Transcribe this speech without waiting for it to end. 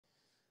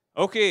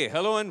Okay,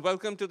 hello and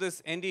welcome to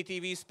this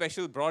NDTV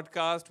special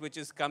broadcast, which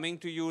is coming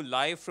to you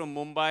live from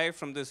Mumbai,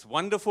 from this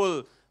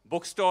wonderful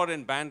bookstore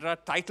in Bandra.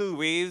 Tidal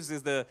Waves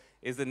is the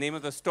name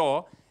of the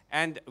store.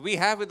 And we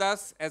have with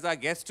us as our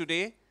guest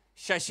today,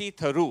 Shashi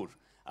Tharoor,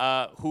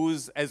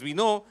 who's, as we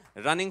know,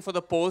 running for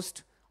the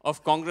post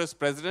of Congress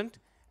president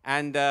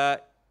and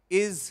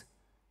is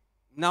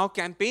now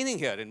campaigning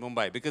here in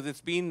Mumbai, because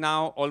it's been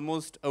now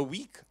almost a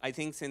week, I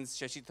think, since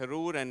Shashi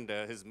Tharoor and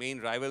his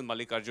main rival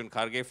Mallikarjun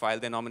Kharge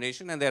filed their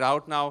nomination, and they're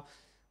out now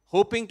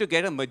hoping to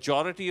get a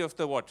majority of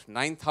the,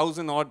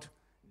 9,000 odd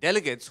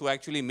delegates who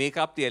actually make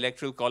up the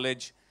electoral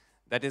college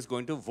that is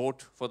going to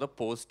vote for the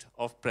post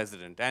of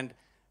president. And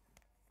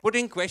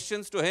putting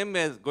questions to him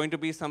is going to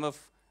be some of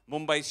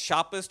Mumbai's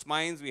sharpest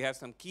minds. We have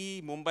some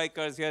key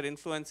Mumbaikars here,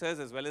 influencers,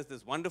 as well as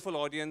this wonderful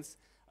audience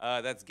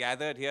that's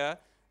gathered here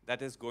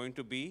that is going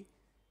to be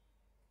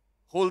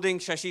holding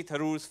Shashi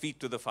Tharoor's feet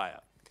to the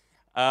fire.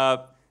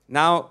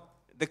 Now,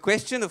 the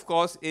question, of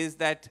course, is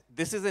that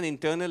this is an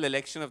internal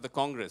election of the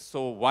Congress,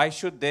 so why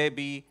should there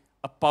be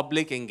a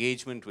public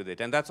engagement with it?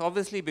 And that's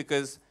obviously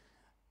because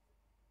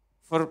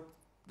for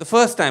the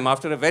first time,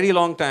 after a very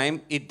long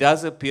time, it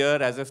does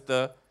appear as if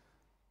the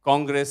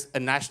Congress, a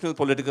national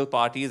political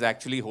party, is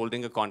actually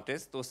holding a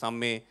contest, though some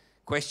may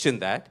question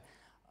that.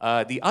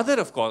 The other,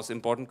 of course,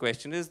 important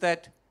question is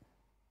that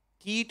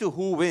key to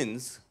who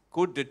wins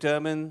could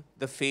determine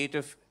the fate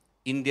of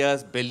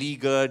India's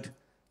beleaguered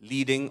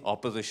leading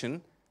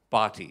opposition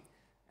party.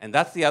 And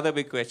that's the other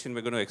big question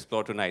we're going to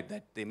explore tonight,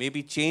 that there may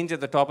be change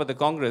at the top of the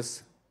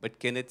Congress, but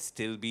can it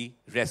still be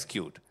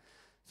rescued?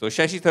 So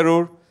Shashi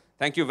Tharoor,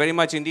 thank you very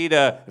much indeed.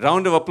 A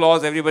round of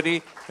applause,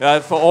 everybody,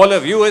 for all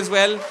of you as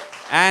well,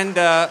 and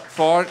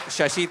for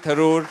Shashi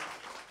Tharoor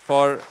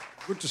for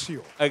good to see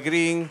you.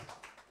 Agreeing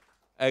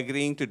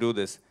to do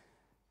this.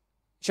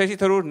 Shashi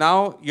Tharoor,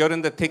 now you're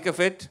in the thick of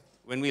it.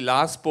 When we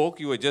last spoke,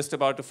 you were just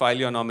about to file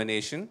your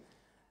nomination.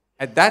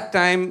 At that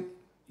time,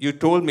 you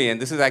told me, and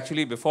this is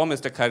actually before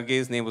Mr.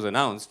 Kharge's name was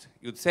announced,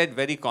 you'd said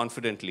very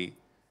confidently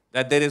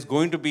that there is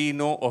going to be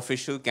no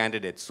official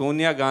candidate.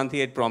 Sonia Gandhi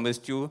had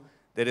promised you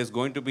there is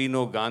going to be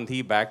no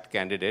Gandhi-backed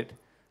candidate.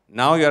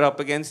 Now you're up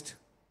against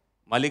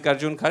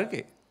Mallikarjun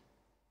Kharge,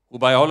 who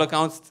by all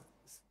accounts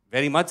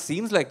very much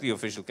seems like the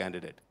official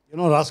candidate.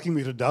 You're not asking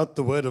me to doubt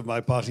the word of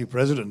my party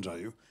president, are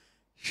you?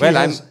 Well,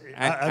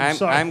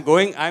 I'm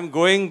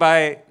going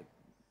by,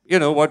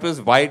 what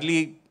was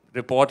widely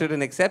reported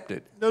and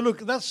accepted. No, look,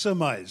 that's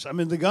surmise. I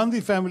mean, the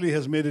Gandhi family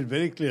has made it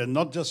very clear,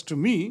 not just to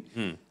me,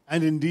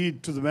 and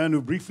indeed to the man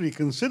who briefly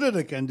considered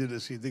a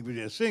candidacy,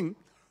 Digvijay Singh,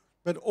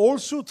 but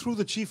also through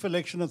the Chief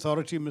Election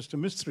Authority, Mr.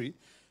 Mistry.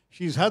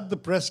 She's had the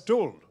press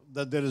told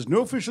that there is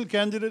no official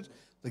candidate,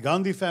 the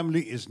Gandhi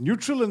family is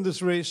neutral in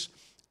this race,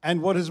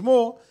 and what is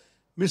more,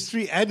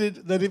 Mistry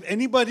added that if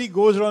anybody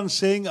goes around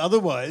saying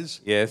otherwise,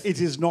 yes,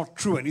 it is not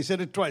true. And he said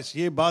it twice.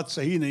 Ye baat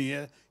sahi nahi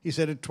hai. He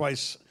said it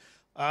twice.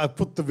 I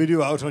put the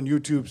video out on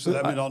YouTube, so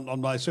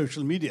on my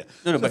social media.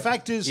 No, the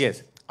fact is,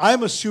 yes,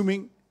 I'm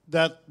assuming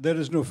that there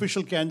is no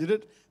official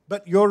candidate.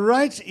 But you're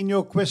right in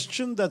your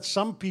question that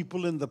some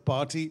people in the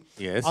party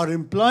are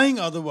implying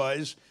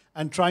otherwise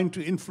and trying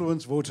to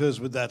influence voters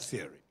with that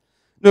theory.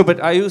 No,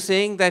 but are you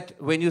saying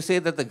that when you say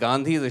that the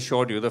Gandhis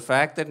assured you, the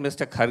fact that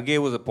Mr. Kharge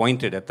was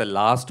appointed at the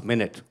last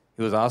minute,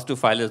 he was asked to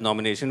file his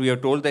nomination, we are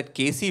told that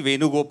K.C.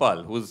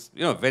 Venugopal, who's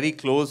very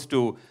close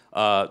to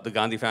the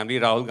Gandhi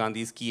family, Rahul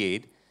Gandhi's key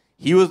aide,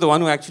 he was the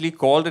one who actually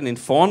called and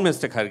informed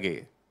Mr.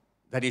 Kharge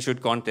that he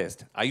should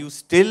contest. Are you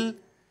still...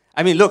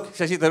 I mean, look,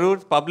 Shashi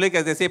Tharoor, public,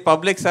 as they say,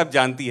 public sab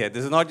janti hai.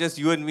 This is not just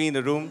you and me in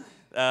a room.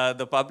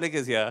 The public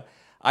is here.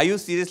 Are you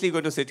seriously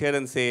going to sit here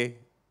and say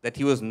that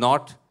he was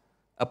not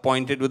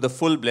appointed with the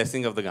full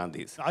blessing of the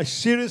Gandhis? I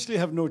seriously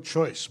have no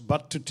choice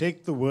but to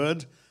take the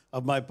word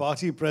of my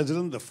party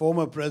president, the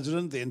former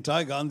president, the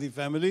entire Gandhi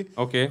family,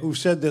 who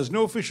said there's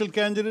no official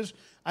candidate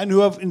and who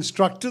have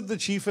instructed the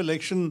chief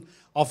election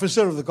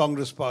officer of the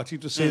Congress party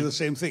to say the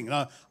same thing.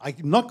 Now, I'm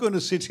not going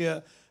to sit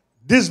here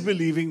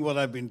disbelieving what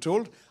I've been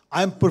told.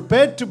 I'm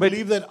prepared to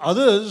believe that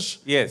others,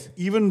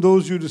 even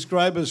those you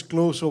describe as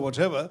close or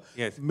whatever,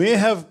 may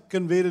have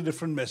conveyed a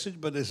different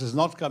message, but this is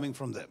not coming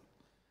from them.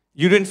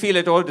 You didn't feel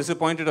at all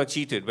disappointed or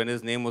cheated when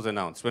his name was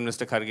announced, when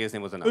Mr. Kharge's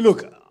name was announced?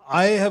 Look,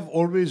 I have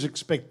always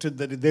expected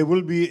that if there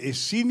will be a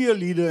senior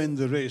leader in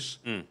the race,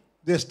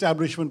 the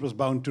establishment was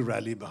bound to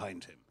rally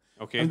behind him.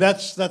 And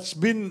that's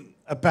been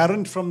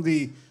apparent from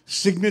the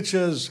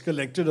signatures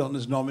collected on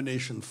his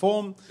nomination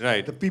form,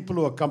 the people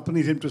who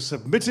accompanied him to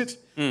submit it,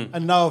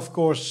 and now, of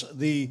course,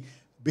 the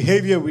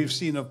behavior we've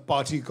seen of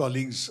party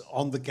colleagues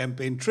on the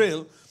campaign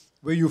trail,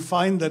 where you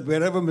find that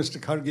wherever Mr.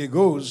 Kharge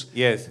goes,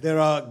 there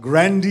are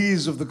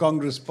grandees of the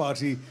Congress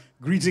party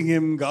greeting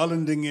him,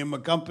 garlanding him,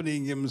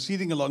 accompanying him,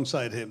 seating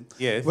alongside him.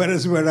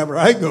 Whereas wherever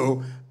I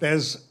go,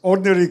 there's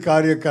ordinary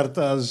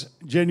karyakartas,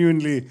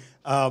 genuinely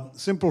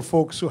simple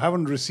folks who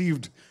haven't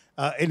received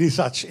any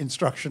such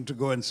instruction to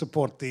go and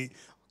support the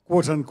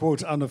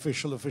quote-unquote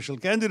unofficial official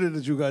candidate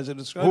as you guys are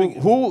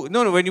describing.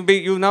 No, when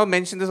you now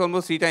mentioned this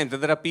almost 3 times, that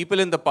there are people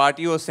in the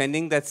party who are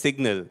sending that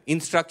signal.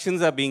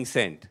 Instructions are being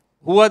sent.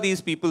 Who are these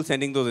people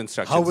sending those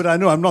instructions? How would I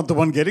know? I'm not the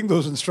one getting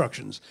those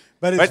instructions.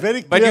 But it's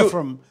very clear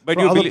from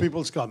other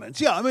people's comments.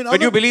 Yeah, I mean,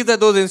 but you believe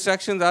that those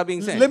instructions are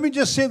being sent? Let me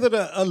just say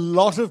that a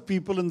lot of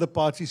people in the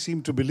party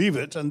seem to believe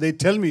it, and they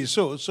tell me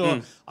so.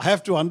 So I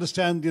have to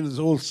understand, this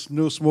whole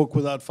no smoke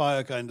without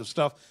fire kind of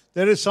stuff.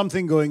 There is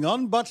something going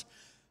on, but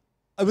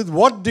with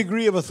what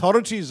degree of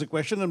authority is the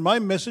question? And my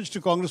message to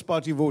Congress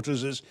Party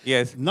voters is,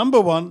 yes. Number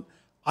one,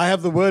 I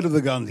have the word of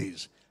the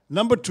Gandhis.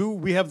 Number two,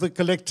 we have the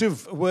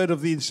collective word of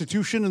the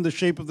institution in the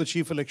shape of the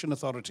Chief Election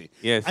Authority.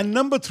 Yes. And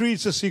number three,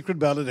 it's a secret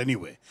ballot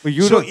anyway.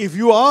 So if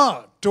you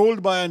are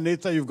told by a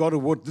neta you've got to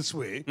vote this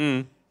way,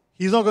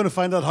 he's not going to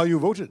find out how you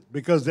voted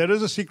because there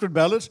is a secret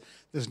ballot.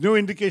 There's no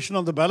indication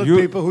on the ballot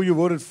paper who you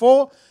voted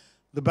for.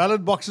 The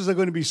ballot boxes are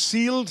going to be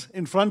sealed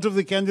in front of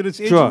the candidates'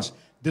 agents,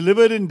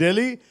 delivered in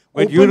Delhi,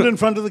 opened in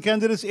front of the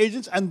candidates'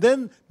 agents, and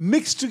then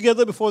mixed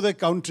together before they're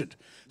counted.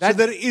 So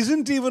there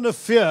isn't even a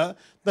fear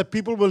that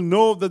people will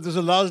know that there's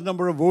a large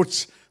number of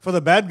votes for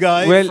the bad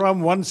guy from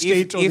one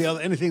state or the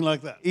other, anything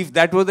like that. If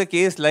that was the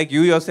case, like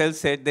you yourself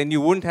said, then you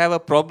wouldn't have a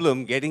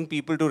problem getting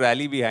people to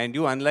rally behind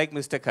you, unlike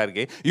Mr.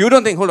 Kharge. You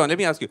don't think, hold on, let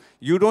me ask you,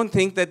 you don't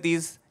think that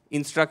these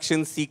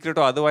instructions, secret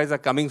or otherwise, are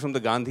coming from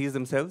the Gandhis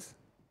themselves?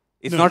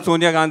 It's not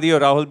Sonia Gandhi or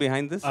Rahul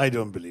behind this? I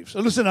don't believe so.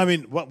 Listen, I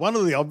mean, one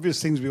of the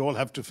obvious things we all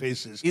have to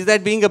face is... Is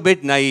that being a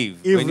bit naive?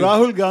 If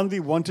Rahul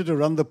Gandhi wanted to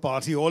run the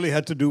party, all he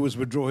had to do was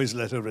withdraw his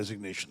letter of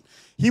resignation.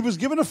 He was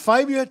given a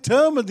 5-year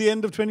term at the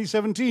end of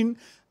 2017,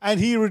 and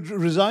he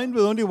resigned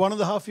with only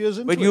 1.5 years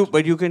into it.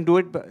 But you can do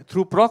it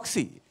through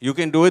proxy. You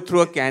can do it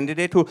through a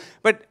candidate who...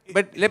 But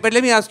let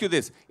me ask you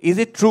this. Is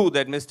it true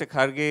that Mr.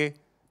 Kharge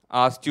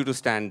asked you to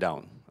stand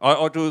down?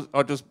 Or to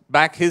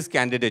back his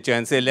candidature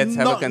and say, let's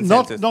have a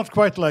consensus? Not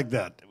quite like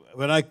that.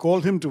 When I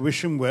called him to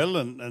wish him well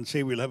and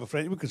say we'll have a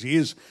friend, because he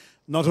is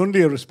not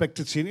only a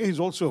respected senior, he's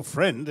also a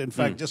friend. In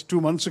fact, just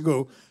 2 months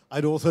ago,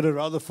 I'd authored a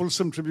rather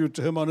fulsome tribute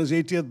to him on his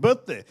 80th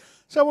birthday.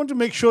 So I want to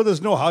make sure there's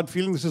no hard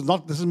feeling. This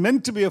is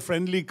meant to be a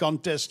friendly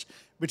contest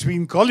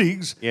between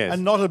colleagues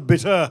and not a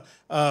bitter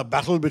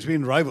battle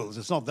between rivals.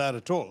 It's not that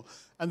at all.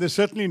 And there's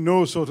certainly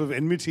no sort of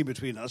enmity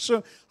between us.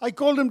 So I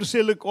called him to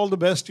say, look, all the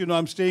best,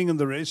 I'm staying in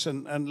the race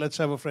and let's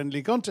have a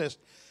friendly contest.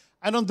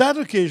 And on that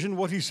occasion,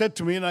 what he said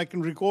to me, and I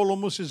can recall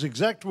almost his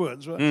exact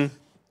words, were,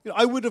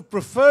 I would have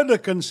preferred a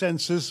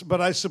consensus, but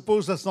I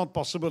suppose that's not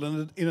possible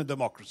in a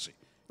democracy.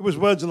 It was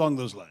words along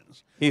those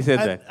lines. He said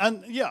that.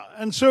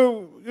 And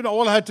so,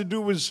 all I had to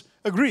do was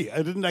agree.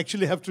 I didn't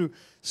actually have to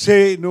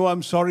say, no,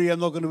 I'm sorry,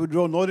 I'm not going to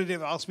withdraw, nor did he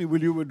ask me,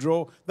 will you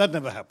withdraw? That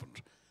never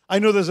happened. I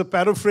know there's a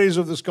paraphrase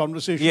of this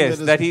conversation. Yes,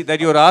 that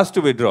you were asked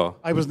to withdraw.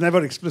 I was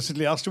never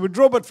explicitly asked to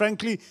withdraw, but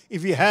frankly,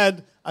 if he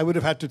had, I would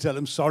have had to tell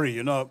him, sorry,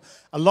 a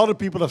lot of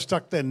people have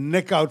stuck their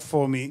neck out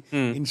for me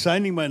in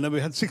signing my number.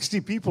 We had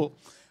 60 people,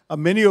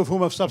 many of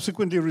whom have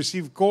subsequently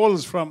received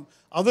calls from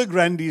other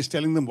grandees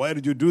telling them, why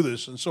did you do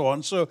this, and so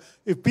on. So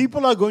if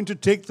people are going to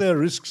take their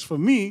risks for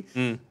me,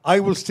 I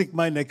will stick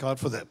my neck out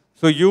for them.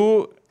 So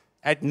you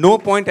at no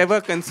point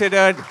ever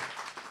considered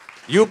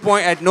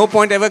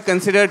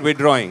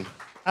withdrawing?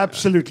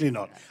 Absolutely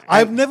not.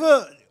 I've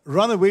never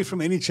run away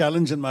from any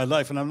challenge in my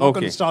life, and I'm not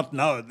going to start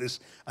now at this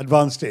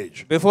advanced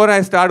stage. Before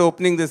I start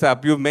opening this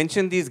up, you've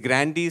mentioned these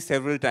grandees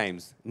several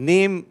times.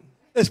 Name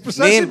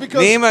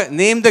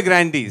the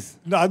grandees.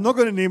 No, I'm not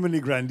going to name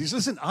any grandees.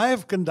 Listen, I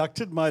have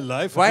conducted my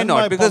life and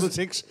my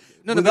politics.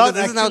 Because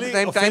this is now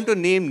the time to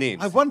name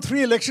names. I've won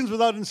 3 elections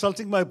without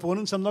insulting my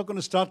opponents. I'm not going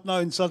to start now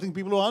insulting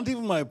people who aren't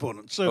even my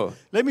opponents. So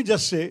let me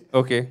just say,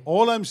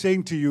 all I'm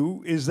saying to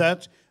you is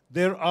that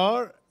there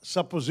are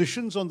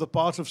suppositions on the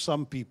part of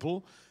some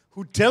people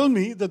who tell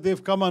me that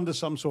they've come under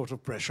some sort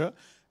of pressure.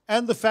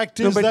 And the fact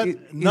is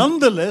that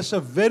nonetheless, a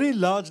very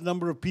large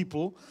number of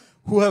people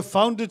who have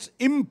found it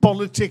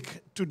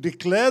impolitic to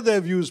declare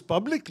their views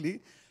publicly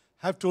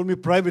have told me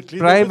privately.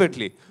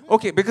 Privately.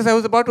 Okay, because I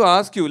was about to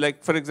ask you,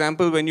 like, for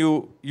example, when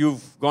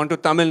you've gone to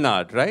Tamil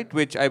Nadu, right,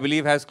 which I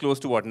believe has close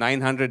to,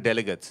 900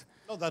 delegates?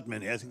 Not that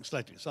many, I think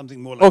slightly,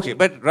 something more like... Okay,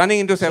 but running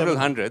into several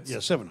hundreds. Yeah,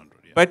 700.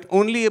 But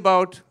only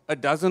about a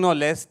dozen or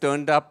less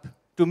turned up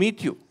to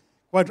meet you.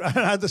 I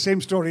had the same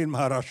story in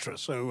Maharashtra.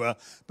 So,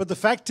 but the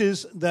fact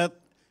is that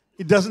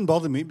it doesn't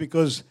bother me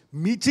because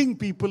meeting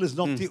people is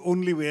not the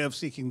only way of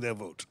seeking their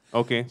vote.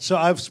 Okay. So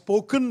I've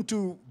spoken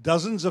to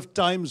dozens of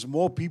times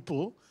more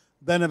people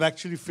than have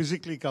actually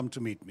physically come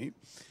to meet me.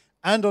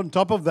 And on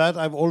top of that,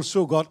 I've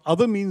also got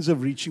other means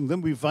of reaching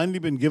them. We've finally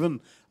been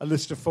given a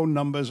list of phone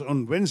numbers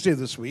on Wednesday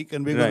this week,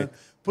 and we're going to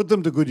put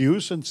them to good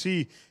use and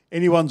see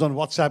anyone's on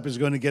WhatsApp is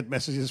going to get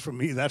messages from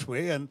me that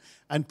way. And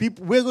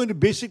people, we're going to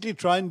basically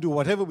try and do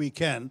whatever we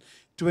can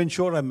to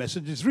ensure our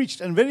message is reached.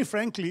 And very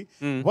frankly,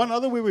 one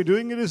other way we're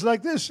doing it is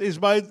like this, is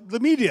by the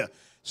media.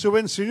 So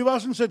when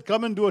Srinivasan said,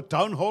 come and do a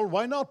town hall,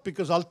 why not?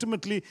 Because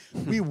ultimately,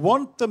 we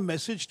want the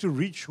message to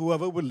reach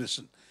whoever will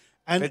listen.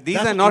 And but these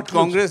are not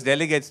Congress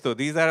delegates, though.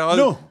 These are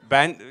all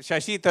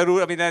Shashi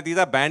Tharoor. I mean, these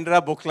are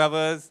Bandra book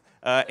lovers,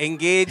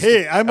 engaged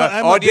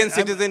audience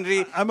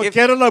citizenry. I'm a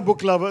Kerala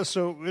book lover,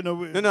 so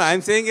No,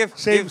 I'm saying if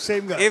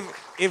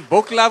if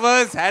book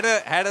lovers had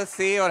a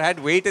say or had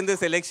weight in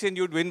this election,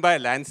 you'd win by a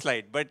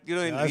landslide. But you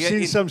know, I've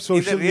seen some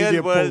social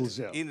media polls.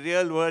 Yeah. In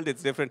real world,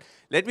 it's different.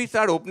 Let me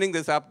start opening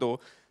this up, though.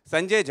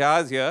 Sanjay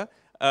Jha is here.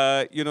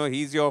 You know,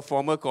 he's your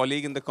former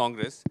colleague in the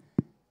Congress.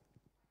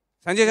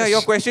 Sanjay Jha,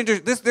 your question to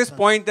this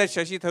point that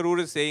Shashi Tharoor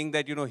is saying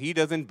that, you know, he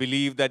doesn't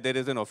believe that there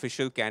is an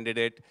official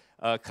candidate.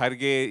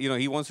 Kharge, you know,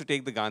 he wants to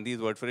take the Gandhi's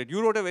word for it.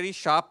 You wrote a very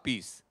sharp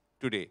piece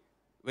today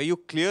where you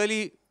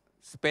clearly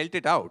spelt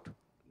it out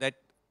that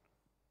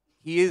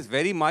he is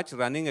very much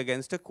running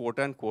against a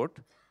quote-unquote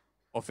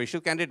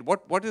official candidate.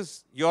 What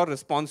is your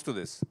response to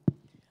this?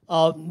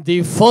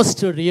 The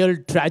first real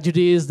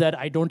tragedy is that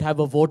I don't have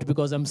a vote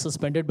because I'm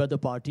suspended by the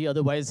party.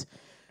 Otherwise,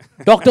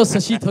 Dr.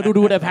 Shashi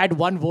Tharoor would have had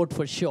one vote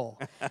for sure.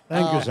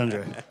 Thank you,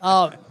 Sanjay.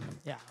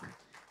 Yeah.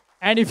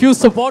 And if you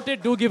support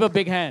it, do give a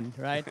big hand,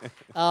 right?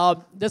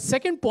 The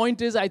second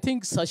point is I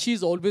think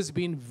Sashi's always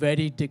been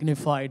very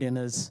dignified in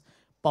his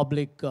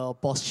public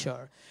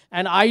posture.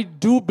 And I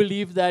do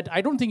believe that,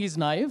 I don't think he's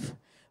naive,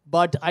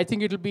 but I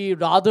think it'll be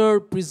rather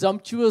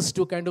presumptuous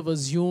to kind of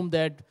assume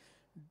that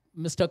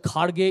Mr.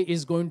 Kharge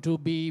is going to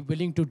be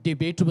willing to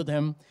debate with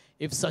him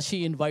if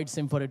Shashi invites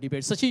him for a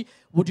debate. Shashi,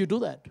 would you do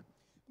that?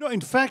 No,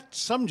 in fact,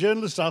 some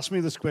journalist asked me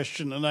this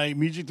question, and I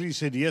immediately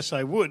said, yes,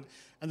 I would.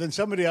 And then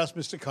somebody asked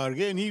Mr.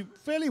 Kharge, and he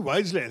fairly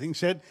wisely, I think,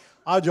 said,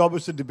 our job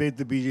is to debate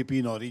the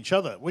BJP, not each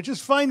other, which is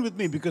fine with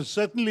me, because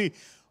certainly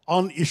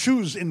on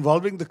issues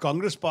involving the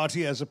Congress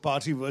party as a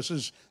party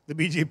versus the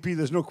BJP,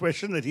 there's no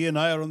question that he and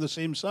I are on the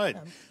same side.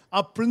 Yeah.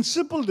 Our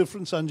principal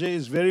difference, Sanjay,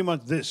 is very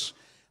much this,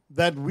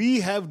 that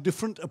we have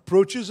different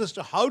approaches as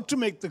to how to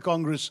make the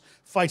Congress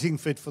fighting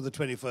fit for the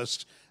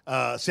 21st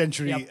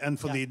century and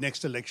for the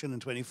next election in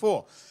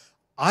 24.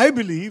 I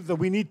believe that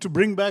we need to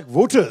bring back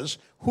voters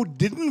who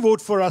didn't vote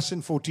for us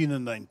in 14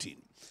 and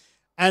 19.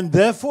 And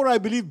therefore, I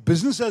believe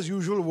business as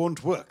usual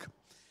won't work.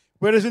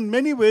 Whereas in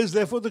many ways,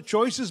 therefore, the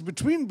choice is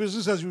between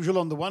business as usual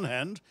on the one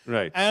hand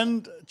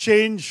and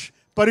change,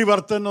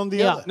 parivartan on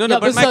the other.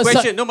 But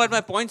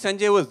my point,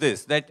 Sanjay, was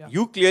this, that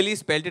you clearly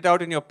spelled it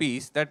out in your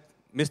piece that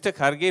Mr.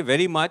 Kharge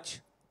very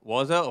much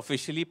was an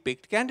officially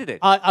picked candidate.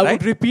 I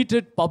would repeat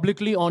it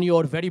publicly on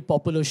your very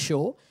popular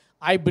show.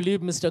 I believe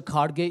Mr.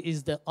 Kharge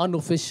is the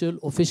unofficial,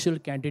 official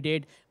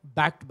candidate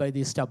backed by the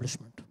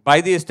establishment.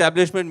 By the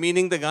establishment,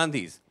 meaning the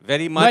Gandhis.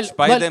 Very much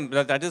by them.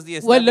 That is the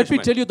establishment. Well, let me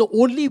tell you, the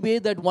only way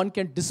that one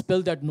can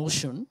dispel that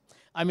notion,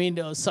 I mean,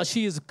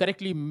 Shashi is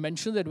correctly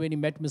mentioned that when he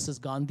met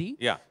Mrs. Gandhi,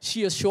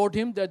 she assured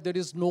him that there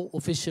is no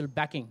official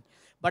backing.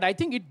 But I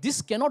think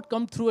this cannot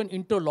come through an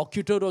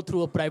interlocutor or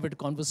through a private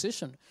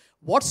conversation.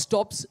 What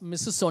stops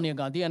Mrs. Sonia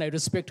Gandhi, and I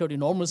respect her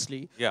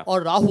enormously,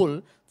 or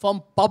Rahul,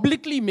 from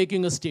publicly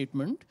making a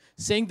statement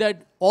saying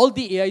that all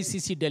the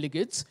AICC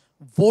delegates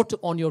vote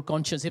on your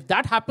conscience? If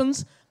that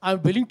happens,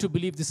 I'm willing to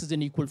believe this is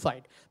an equal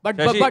fight. But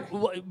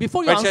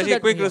before you answer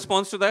that... quick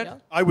response to that? Yeah.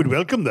 I would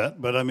welcome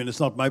that, but I mean, it's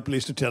not my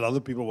place to tell other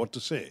people what to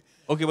say.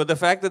 Okay, but the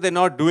fact that they're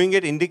not doing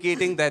it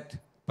indicating that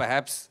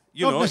perhaps...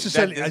 Not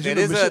necessarily. As you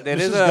know,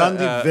 Mrs.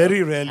 Gandhi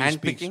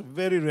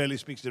very rarely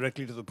speaks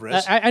directly to the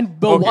press.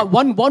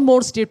 One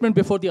more statement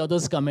before the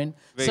others come in.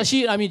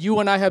 Shashi, I mean, you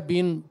and I have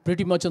been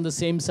pretty much on the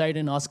same side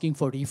in asking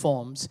for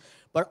reforms.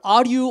 But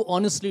are you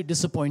honestly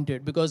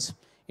disappointed? Because,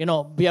 you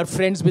know, we are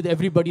friends with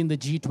everybody in the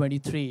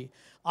G23.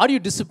 Are you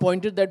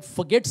disappointed that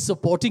forget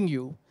supporting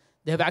you,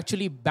 they have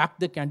actually backed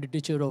the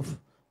candidature of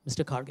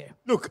Mr. Kharge?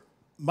 Look,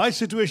 my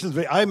situation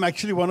is I'm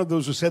actually one of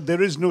those who said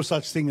there is no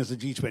such thing as a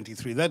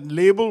G23. That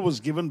label was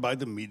given by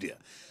the media.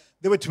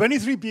 There were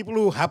 23 people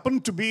who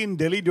happened to be in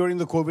Delhi during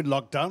the COVID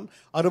lockdown.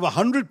 Out of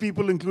 100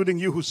 people, including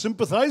you, who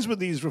sympathize with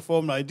these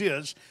reform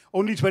ideas,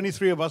 only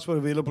 23 of us were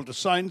available to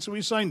sign, so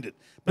we signed it.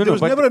 But there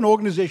was never an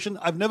organization.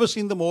 I've never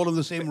seen them all in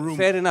the same room.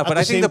 Fair enough, but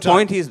I think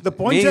the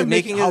point I'm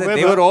making is that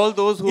they were all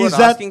those who were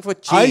asking for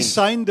change. I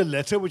signed a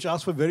letter which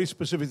asked for very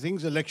specific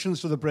things: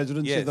 elections to the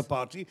presidency of the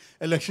party,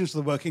 elections to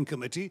the working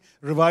committee,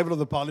 revival of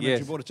the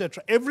parliamentary board,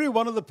 etc. Every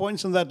one of the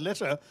points in that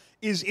letter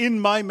is in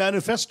my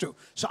manifesto.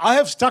 So I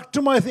have stuck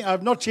to my thing. I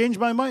have not changed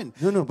my mind.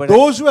 But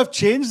those who have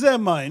changed their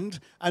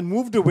mind and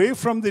moved away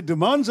from the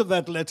demands of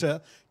that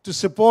letter to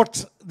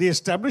support the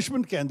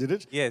establishment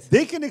candidate,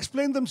 they can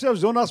explain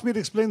themselves. Don't ask me to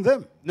explain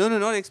them. No,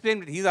 not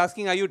explain. He's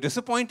asking, are you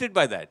disappointed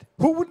by that?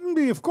 Who wouldn't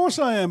be? Of course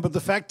I am. But the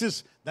fact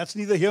is, that's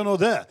neither here nor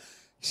there.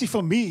 See,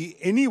 for me,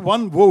 any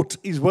one vote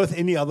is worth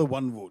any other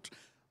one vote.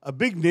 A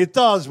big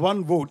neta's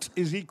one vote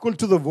is equal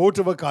to the vote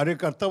of a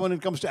karyakarta when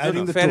it comes to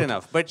adding the fair total.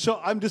 Enough. But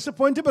so I'm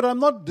disappointed, but I'm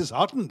not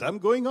disheartened. I'm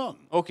going on.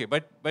 Okay,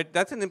 but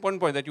that's an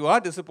important point, that you are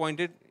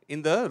disappointed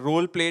in the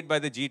role played by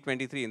the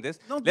G23 in this.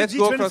 Not the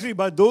G23,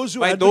 by those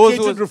who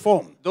advocated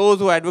reform. Those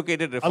who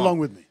advocated reform. Along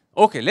with me.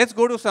 Okay, let's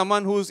go to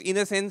someone who's, in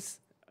a sense,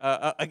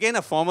 again,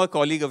 a former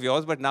colleague of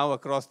yours, but now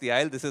across the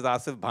aisle. This is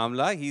Asif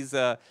Bhamla. He's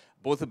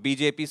both a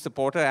BJP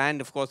supporter and,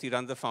 of course, he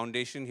runs a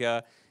foundation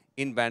here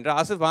in Bandra.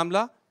 Asif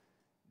Bhamla,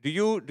 do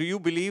you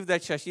believe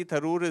that Shashi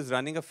Tharoor is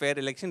running a fair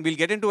election? We'll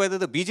get into whether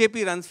the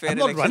BJP runs fair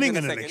elections. I'm not running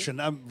an election.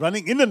 I'm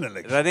running in an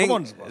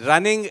election.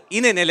 Running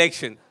in an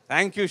election.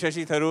 Thank you,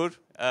 Shashi Tharoor,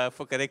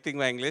 for correcting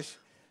my English.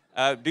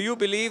 Do you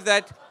believe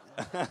that?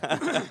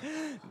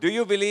 Do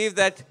you believe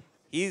that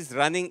he's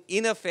running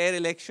in a fair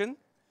election?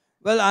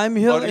 Well, I'm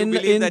here in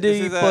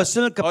the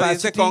personal capacity. Or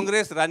is the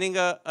Congress running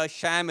a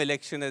sham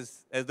election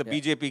as the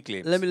BJP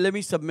claims? Let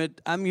me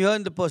submit. I'm here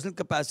in the personal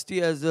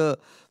capacity as a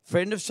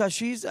friend of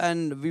Shashi's,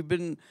 and we've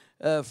been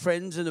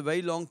friends in a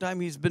very long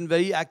time. He's been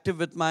very active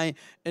with my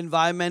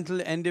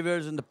environmental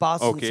endeavors in the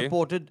past and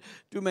supported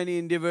too many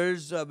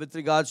endeavors with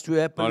regards to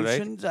air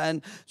pollution. Right.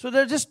 And so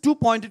there are just two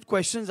pointed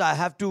questions I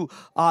have to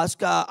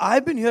ask.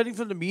 I've been hearing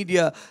from the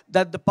media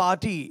that the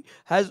party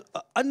has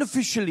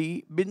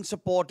unofficially been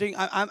supporting.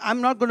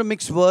 I'm not going to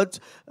mix words.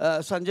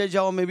 Sanjay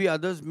Jha or maybe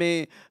others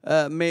may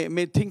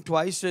think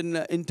twice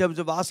in terms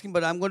of asking,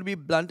 but I'm going to be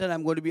blunt and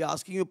I'm going to be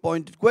asking you a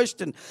pointed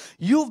question.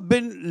 You've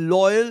been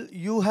loyal.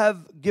 You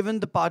have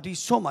given the party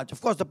so much.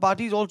 Of course, the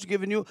party has also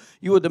given you.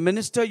 You were the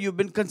minister. You've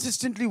been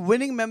consistently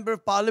winning member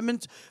of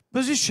parliament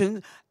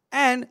positions.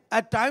 And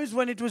at times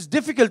when it was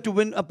difficult to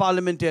win a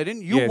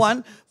parliamentarian, you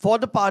won for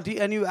the party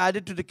and you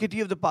added to the kitty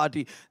of the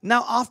party.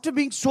 Now, after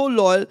being so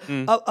loyal,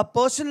 a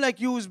person like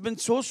you who's been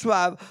so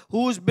suave,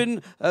 who's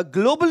been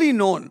globally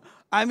known,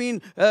 I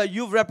mean,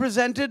 you've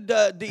represented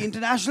the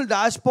international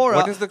diaspora.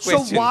 What is the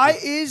question? So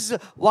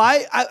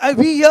why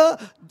we hear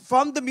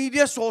from the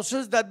media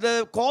sources that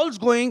the calls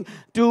going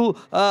to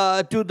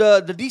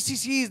the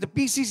DCCs, the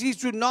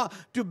PCCs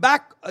to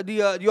back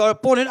your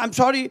opponent? I'm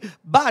sorry,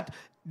 but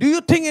do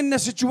you think in a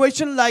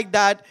situation like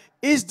that,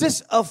 is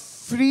this a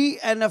free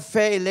and a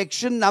fair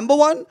election? Number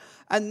one.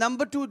 And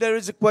number two, there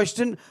is a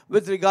question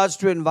with regards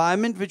to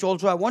environment, which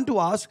also I want to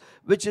ask,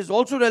 which is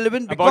also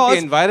relevant because... About the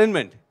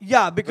environment?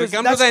 Yeah, because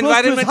we'll come to the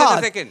environment in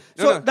a second.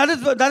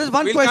 That is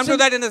one question. We'll come to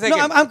that in a second.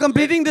 No, I'm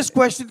completing this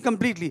question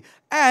completely.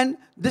 And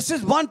this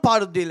is one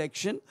part of the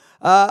election.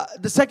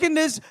 The second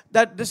is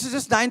that this is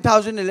just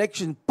 9,000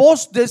 election.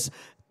 Post this,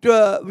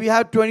 we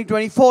have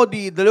 2024,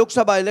 the Lok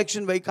Sabha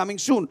election very coming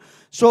soon.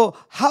 So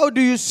how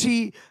do you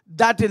see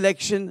that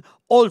election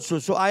also?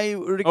 So I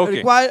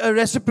require a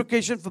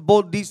reciprocation for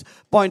both these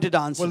pointed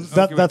answers.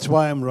 Well, that's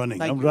why I'm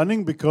running. I'm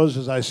running because,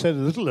 as I said a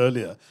little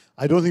earlier,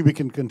 I don't think we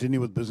can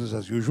continue with business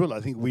as usual. I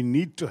think we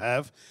need to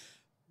have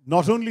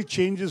not only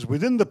changes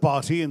within the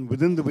party and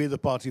within the way the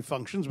party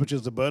functions, which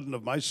is the burden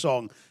of my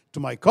song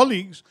to my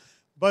colleagues,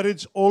 but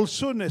it's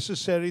also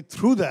necessary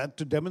through that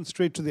to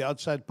demonstrate to the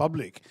outside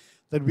public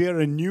that we are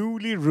a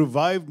newly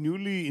revived,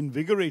 newly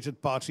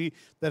invigorated party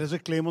that has a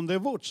claim on their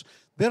votes.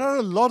 There are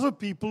a lot of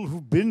people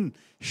who've been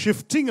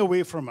shifting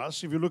away from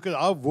us. If you look at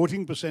our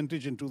voting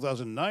percentage in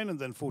 2009 and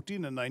then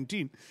 14 and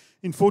 19,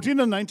 in 14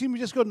 and 19, we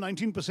just got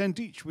 19%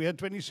 each. We had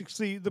 26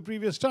 the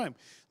previous time.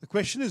 The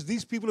question is,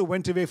 these people who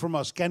went away from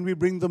us, can we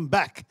bring them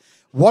back?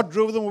 What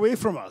drove them away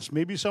from us?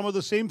 Maybe some of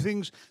the same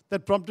things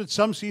that prompted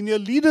some senior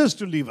leaders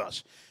to leave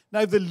us.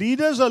 Now, if the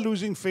leaders are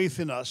losing faith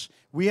in us,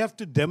 we have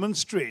to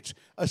demonstrate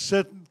a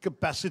certain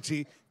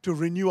capacity to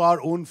renew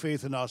our own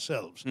faith in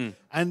ourselves.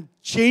 And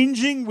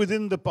changing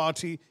within the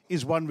party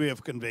is one way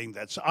of conveying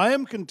that. So I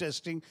am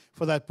contesting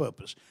for that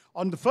purpose.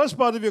 On the first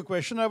part of your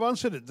question, I've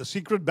answered it. The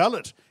secret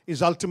ballot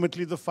is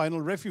ultimately the final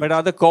refuge. But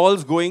are the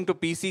calls going to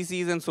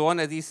PCCs and so on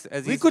as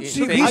we could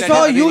see? We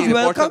saw a huge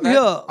welcome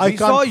here. We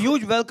saw a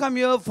huge welcome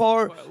here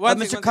for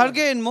Mr. Kharge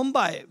in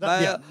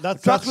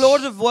Mumbai.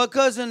 Truckloads of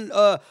workers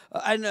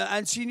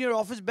and senior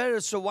office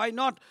bearers. So why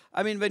not?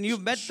 I mean, when you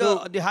met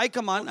the High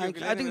Command,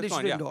 I think they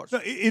should endorse.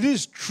 No, it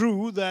is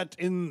true that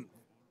in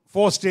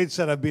 4 states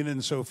that I've been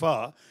in so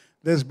far,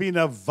 there's been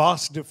a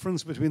vast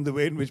difference between the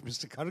way in which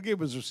Mr. Kharge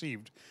was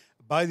received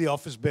by the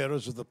office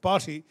bearers of the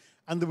party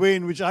and the way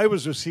in which I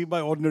was received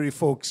by ordinary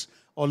folks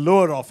or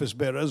lower office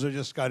bearers or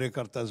just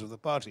karyakartas of the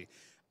party.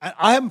 And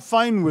I am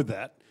fine with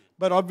that,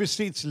 but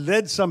obviously it's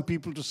led some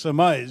people to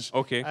surmise,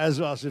 as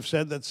Asif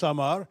said, that some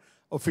are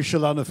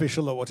official,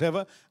 unofficial or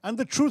whatever. And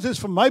the truth is,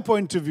 from my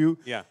point of view,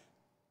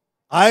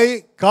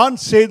 I can't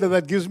say that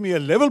that gives me a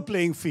level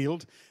playing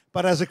field,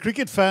 but as a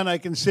cricket fan, I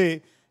can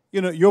say,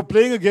 you know, you're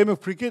playing a game of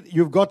cricket,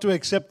 you've got to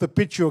accept the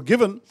pitch you're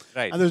given,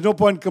 and there's no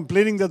point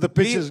complaining that the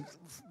pitch has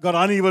got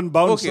uneven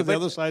bounce on the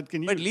other side.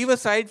 But leave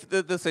aside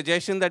the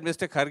suggestion that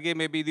Mr. Kharge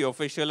may be the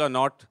official or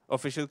not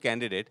official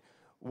candidate.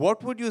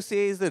 What would you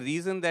say is the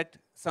reason that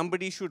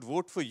somebody should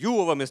vote for you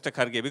over Mr.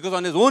 Kharge? Because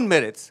on his own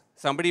merits,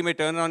 somebody may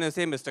turn around and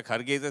say, Mr.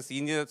 Kharge is a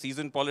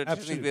seasoned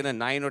politician. He's been a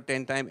 9 or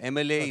 10 time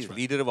MLA. He's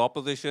leader of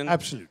opposition.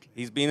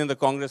 He's been in the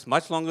Congress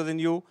much longer than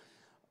you.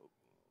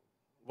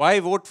 Why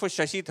vote for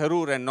Shashi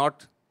Tharoor and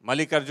not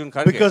Mallikarjun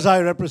Kharge? Because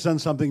I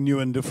represent something new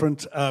and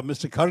different.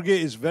 Mr. Kharge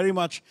is very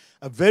much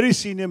a very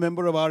senior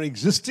member of our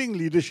existing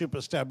leadership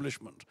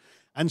establishment.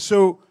 And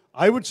so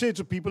I would say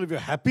to people, if you're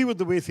happy with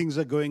the way things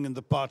are going in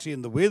the party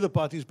and the way the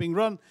party is being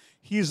run,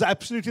 he is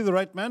absolutely the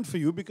right man for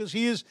you because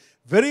he is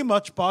very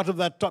much part of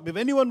that top. If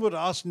anyone would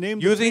ask, name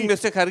you think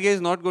Mr. Kharge is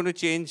not going to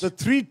change the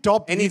three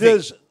top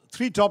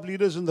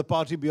leaders in the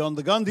party beyond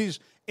the Gandhis,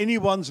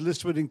 anyone's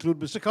list would include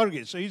Mr.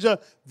 Kharge. So he's a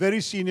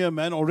very senior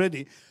man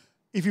already.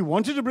 If he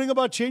wanted to bring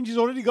about change, he's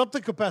already got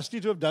the capacity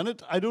to have done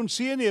it. I don't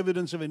see any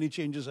evidence of any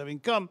changes having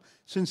come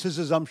since his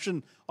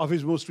assumption of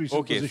his most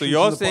recent position. So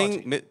you're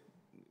saying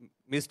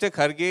Mr.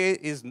 Kharge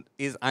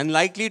is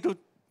unlikely to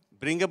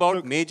bring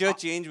about major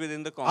change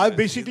within the Congress. I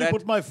basically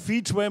put my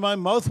feet where my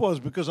mouth was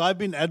because I've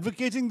been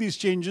advocating these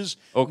changes,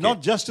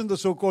 not just in the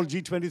so-called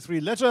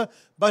G23 letter,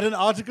 but in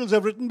articles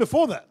I've written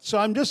before that. So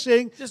I'm just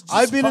saying,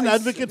 I've been an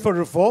advocate for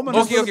reform. And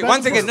okay.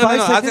 Once again,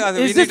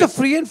 is this a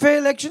free and fair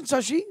election,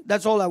 Shashi?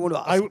 That's all I want to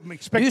ask. I'm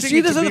expecting you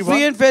see this as a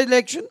free and fair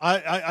election?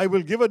 I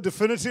will give a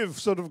definitive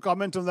sort of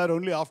comment on that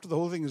only after the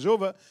whole thing is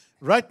over.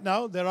 Right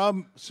now, there are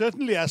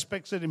certainly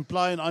aspects that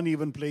imply an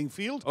uneven playing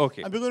field.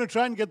 Okay. And we're going to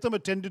try and get them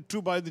attended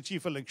to by the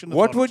chief election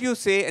What authority. would you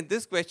say, and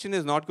this question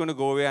is not going to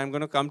go away, I'm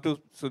going to come to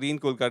Sudhin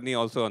Kulkarni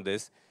also on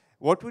this.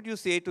 What would you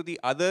say to the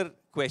other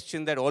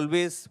question that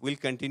always will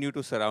continue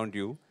to surround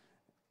you,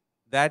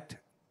 that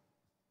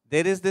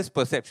there is this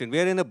perception.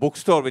 We are in a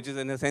bookstore, which is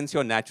in a sense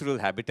your natural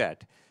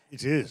habitat.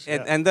 It is.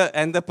 And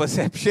the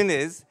perception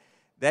is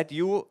that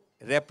you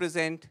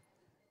represent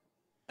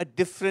a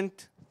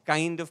different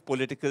kind of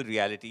political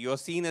reality. You're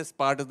seen as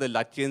part of the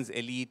Lachyan's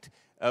elite.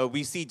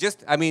 We see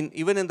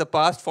even in the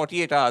past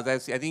 48 hours,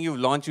 I think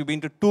you've been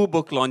to 2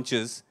 book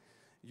launches.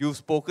 You've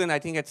spoken, I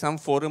think, at some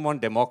forum on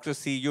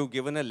democracy. You've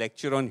given a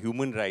lecture on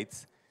human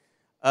rights.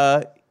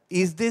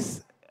 Is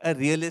this a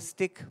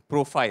realistic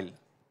profile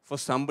for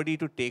somebody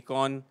to take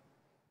on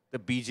the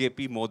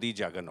BJP Modi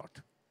juggernaut?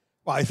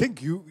 Well, I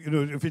think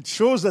if it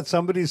shows that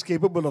somebody is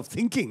capable of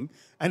thinking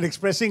and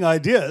expressing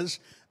ideas,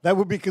 that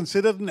would be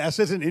considered an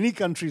asset in any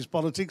country's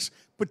politics,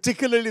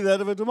 particularly that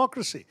of a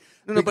democracy.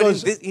 No,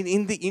 but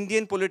in the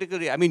Indian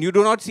political, you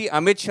do not see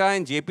Amit Shah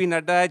and JP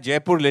Nadda at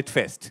Jaipur Lit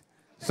Fest.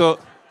 So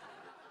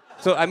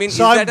I'm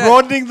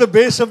broadening the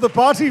base of the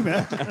party,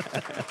 man.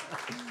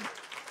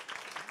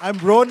 I'm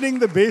broadening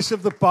the base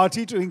of the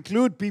party to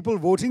include people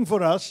voting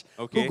for us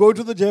who go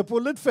to the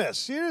Jaipur Lit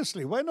Fest.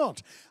 Seriously, why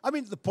not?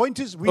 The point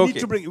is we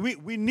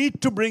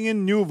need to bring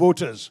in new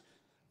voters.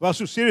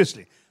 Vasu,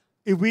 seriously.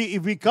 If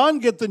we can't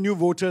get the new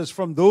voters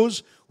from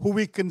those who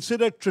we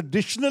consider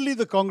traditionally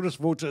the Congress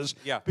voters,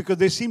 because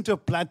they seem to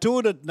have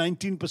plateaued at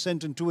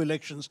 19% in 2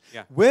 elections,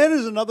 where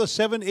is another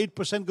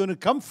 7-8% going to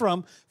come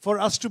from for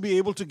us to be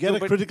able to get a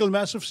critical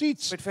mass of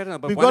seats? But fair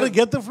enough, but we've got to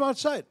get them from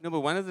outside. No, but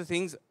one of the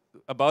things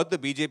about the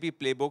BJP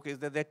playbook is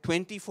that they're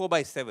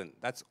 24/7.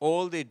 That's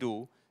all they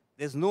do.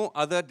 There's no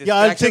other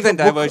distractions and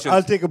diversions.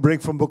 I'll take a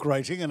break from book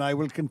writing and I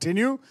will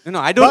continue. No,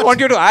 I don't want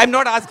you to. I'm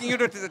not asking you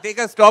to take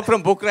a stop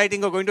from book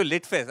writing or going to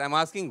Lit Fest. I'm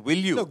asking, will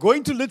you? No,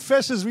 going to Lit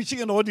Fest is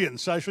reaching an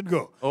audience, so I should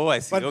go. Oh, I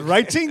see. But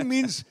writing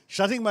means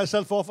shutting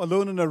myself off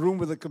alone in a room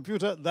with a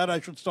computer. That I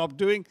should stop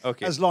doing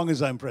as long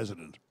as I'm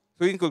president.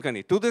 Sudhin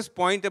Kulkarni, to this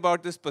point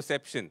about this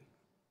perception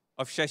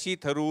of Shashi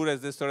Tharoor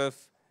as this sort of,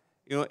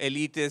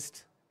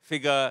 elitist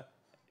figure,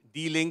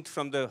 delinked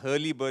from the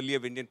hurly-burly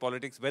of Indian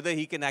politics, whether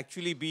he can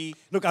actually be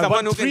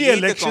someone who can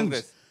lead the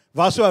Congress.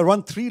 Vasu, I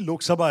won 3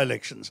 Lok Sabha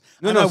elections.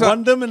 I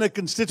won them in a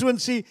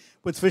constituency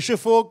with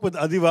fisherfolk, with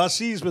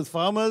Adivasis, with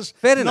farmers,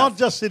 not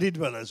just city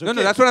dwellers. Okay?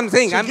 No, that's what I'm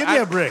saying. So give me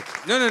a break.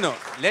 No.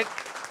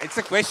 It's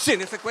a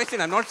question. It's a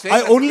question. I'm not saying.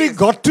 I only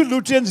got to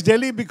Lutyens,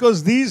 Delhi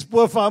because these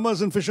poor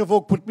farmers and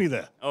fisherfolk put me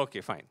there.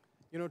 Okay, fine.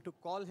 To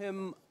call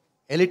him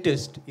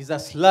elitist is a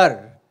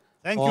slur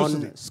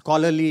on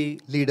scholarly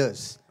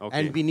leaders. Okay.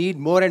 And we need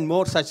more and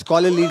more such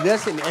scholarly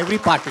leaders in every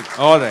party.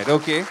 All right,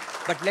 okay.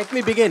 But let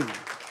me begin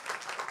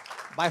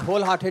by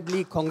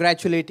wholeheartedly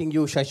congratulating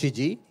you, Shashi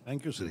ji.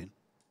 Thank you, Sudhin.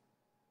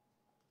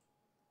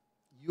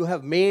 You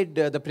have made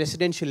the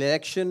presidential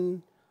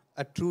election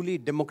a truly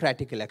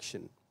democratic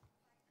election.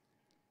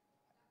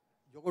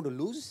 You're going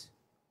to lose.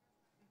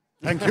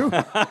 Thank you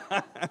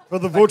for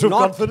the vote of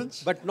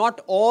confidence. But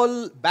not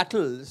all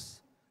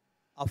battles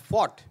are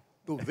fought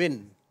to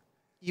win.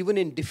 Even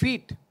in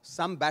defeat,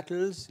 some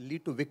battles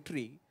lead to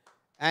victory.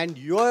 And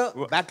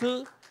your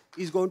battle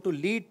is going to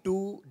lead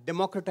to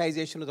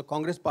democratization of the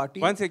Congress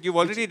party. One sec, you've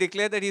already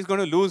declared that he's going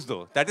to lose,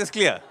 though. That is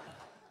clear.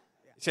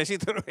 Shashi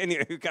Tharoor,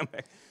 anyway, you come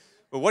back.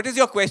 But what is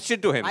your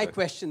question to him? I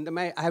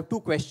have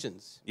 2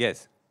 questions.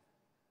 Yes.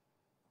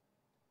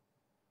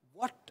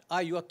 What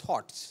are your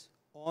thoughts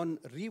on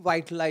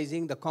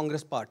revitalizing the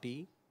Congress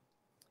party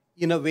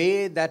in a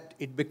way that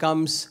it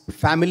becomes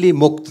family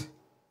mukt?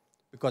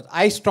 Because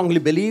I strongly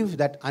believe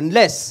that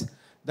unless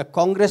the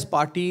Congress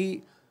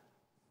party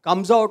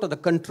comes out of the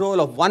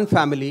control of one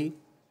family,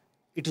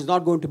 it is not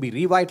going to be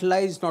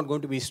revitalized, not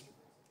going to be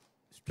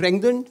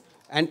strengthened.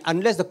 And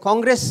unless the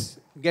Congress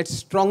gets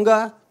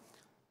stronger,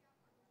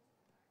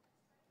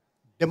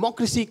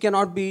 democracy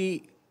cannot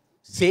be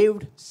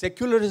saved,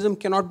 secularism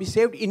cannot be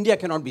saved, India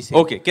cannot be saved.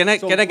 Okay, can I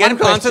get him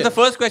to answer the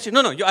first question?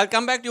 No, I'll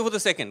come back to you for the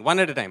second, one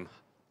at a time.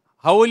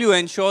 How will you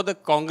ensure the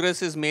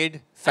Congress is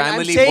made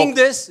family?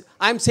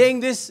 I'm saying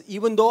this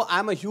even though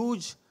I'm a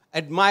huge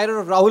admirer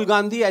of Rahul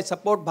Gandhi. I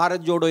support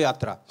Bharat Jodo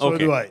Yatra.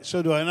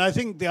 So do I. And I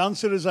think the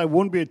answer is I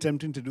won't be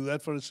attempting to do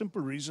that for a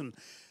simple reason.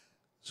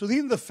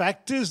 Sudhin, the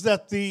fact is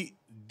that the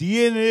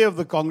DNA of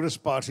the Congress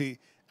party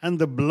and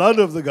the blood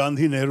of the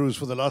Gandhi Nehrus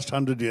for the last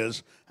 100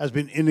 years has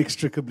been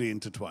inextricably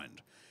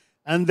intertwined.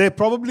 And there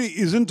probably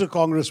isn't a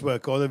Congress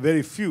worker, or there are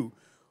very few,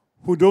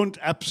 who don't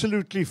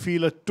absolutely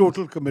feel a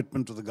total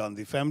commitment to the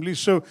Gandhi family.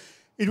 So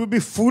it would be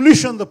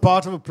foolish on the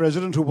part of a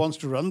president who wants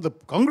to run the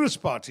Congress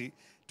party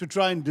to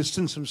try and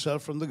distance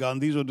himself from the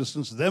Gandhis or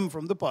distance them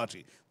from the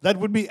party. That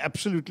would be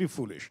absolutely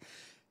foolish.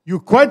 You're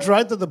quite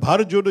right that the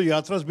Bharat Jodo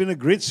Yatra has been a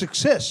great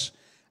success.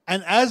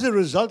 And as a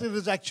result, it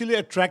has actually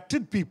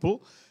attracted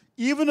people.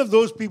 Even if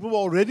those people were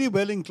already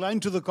well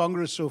inclined to the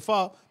Congress so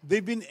far,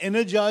 they've been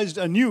energized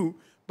anew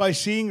by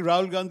seeing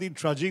Rahul Gandhi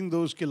trudging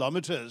those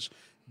kilometers,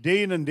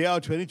 day in and day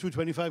out, 22,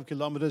 25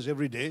 kilometers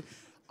every day.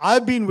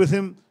 I've been with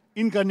him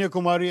in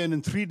Kanyakumari and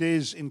in 3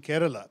 days in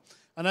Kerala.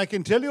 And I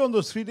can tell you on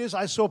those 3 days,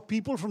 I saw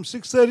people from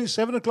 6:30,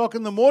 7 o'clock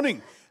in the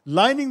morning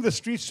lining the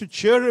streets to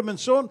cheer him and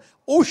so on.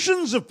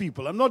 Oceans of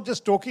people. I'm not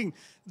just talking,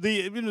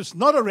 it's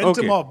not a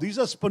rent-a-mob. These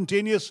are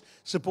spontaneous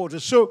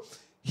supporters. So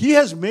he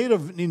has made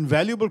an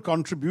invaluable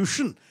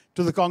contribution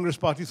to the Congress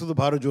party through the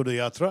Bharat Jodo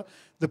Yatra.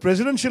 The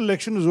presidential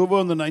election is over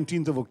on the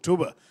 19th of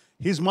October.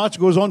 His march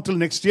goes on till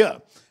next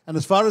year. And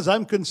as far as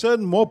I'm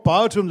concerned, more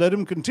power to him, let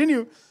him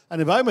continue.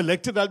 And if I'm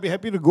elected, I'll be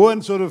happy to go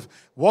and sort of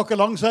walk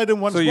alongside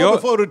him once more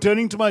before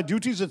returning to my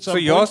duties at some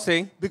point. So you're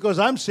saying... Because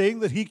I'm saying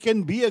that he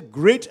can be a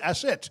great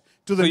asset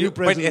to the new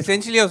president. But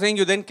essentially you're saying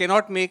you then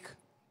cannot make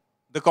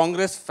the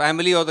Congress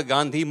family or the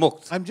Gandhi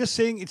Mukt. I'm just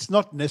saying it's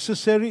not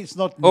necessary, it's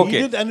not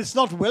needed, and it's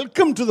not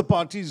welcome to the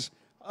party's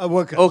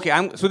workers. Okay,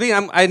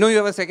 Sudhi, I know you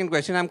have a second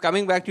question. I'm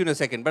coming back to you in a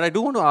second. But I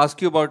do want to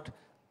ask you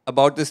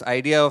about this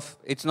idea of,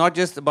 it's not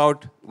just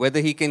about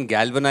whether he can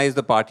galvanize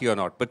the party or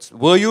not, but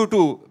were you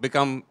to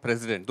become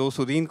president, though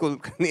Sudheen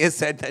Kulkarni has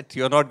said that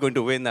you're not going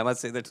to win, I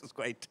must say that was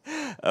quite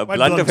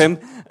blunt of him.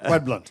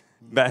 Quite blunt.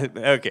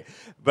 Okay.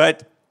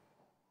 But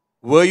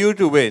were you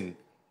to win,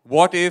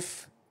 what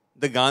if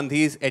the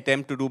Gandhis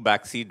attempt to do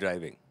backseat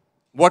driving?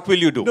 What will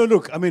you do? No,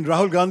 look, I mean,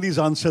 Rahul Gandhi's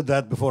answered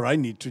that before I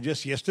need to.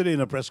 Just yesterday in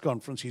a press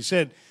conference, he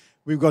said,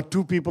 we've got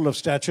two people of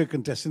stature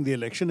contesting the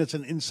election. It's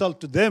an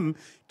insult to them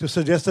to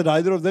suggest that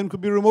either of them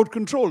could be remote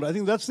controlled. I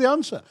think that's the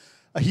answer.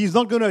 He's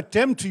not going to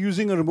attempt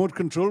using a remote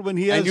control when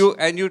he has...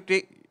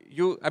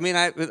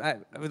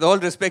 with all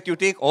respect, you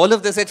take all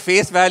of this at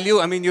face value.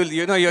 I mean,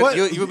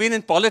 you've been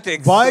in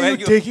politics. Why are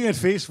you taking at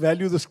face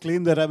value this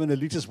claim that I'm an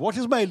elitist? What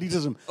is my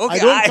elitism? Okay, I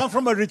don't come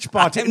from a rich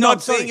party. I'm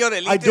not saying you're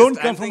elitist. I don't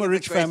come from a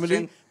rich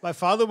family. My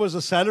father was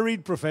a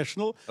salaried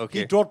professional. Okay.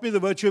 He taught me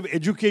the virtue of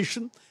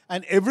education.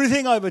 And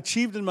everything I've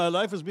achieved in my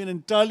life has been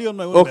entirely on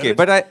my own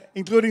merit,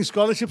 including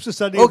scholarships to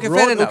study abroad.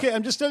 Fair enough. Okay,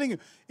 I'm just telling you,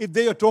 if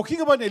they are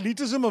talking about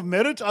elitism of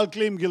merit, I'll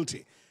claim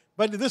guilty.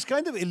 But this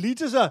kind of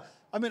elitism,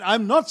 I mean,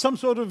 I'm not some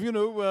sort of,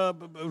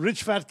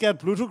 rich fat cat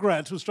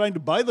plutocrat who's trying to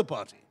buy the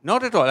party.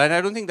 Not at all. And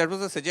I don't think that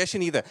was a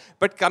suggestion either.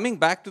 But coming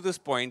back to this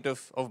point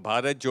of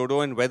Bharat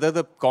Jodo and whether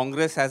the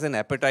Congress has an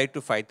appetite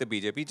to fight the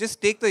BJP,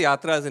 just take the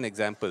Yatra as an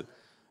example.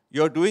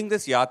 You're doing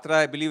this Yatra,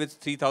 I believe it's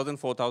 3,000,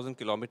 4,000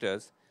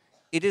 kilometers.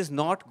 It is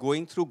not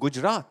going through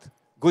Gujarat.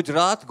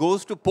 Gujarat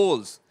goes to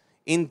polls.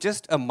 In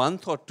just a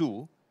month or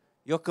two,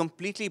 you're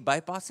completely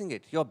bypassing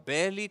it. You're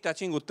barely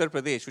touching Uttar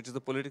Pradesh, which is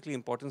the politically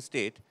important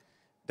state.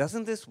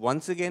 Doesn't this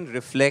once again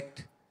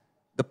reflect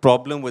the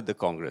problem with the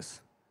Congress?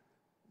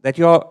 That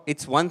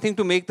it's one thing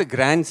to make the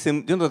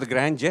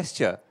grand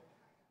gesture,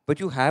 but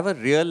you have a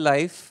real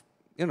life,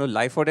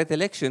 life or death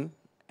election,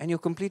 and you're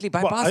completely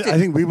bypassed it. I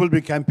think we will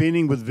be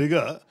campaigning with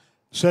vigor.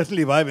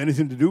 Certainly, if I have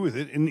anything to do with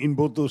it, in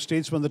both those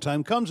states when the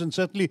time comes, and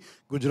certainly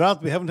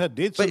Gujarat, we haven't had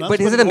dates announced. But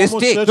is it a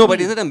mistake? No,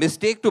 but is it a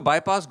mistake to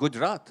bypass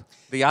Gujarat?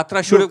 The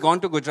Yatra should have gone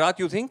to Gujarat,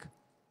 you think?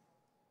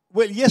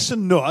 Well, yes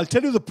and no. I'll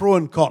tell you the pro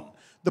and con.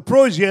 The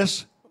pro is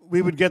yes,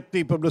 we would get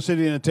the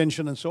publicity and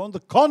attention and so on. The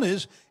con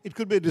is it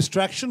could be a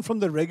distraction from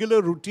the regular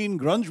routine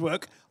grunge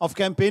work of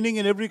campaigning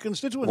in every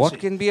constituency. What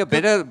can be a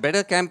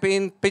better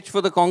campaign pitch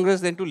for the Congress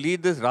than to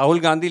lead this,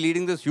 Rahul Gandhi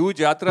leading this huge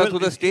yatra through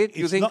the state,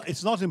 you think?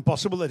 It's not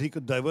impossible that he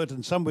could divert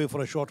in some way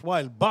for a short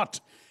while.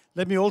 But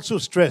let me also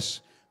stress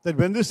that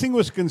when this thing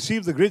was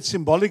conceived, the great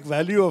symbolic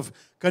value of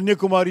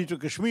Kanyakumari to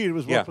Kashmir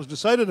was what was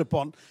decided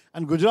upon.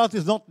 And Gujarat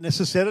is not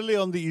necessarily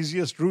on the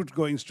easiest route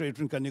going straight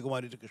from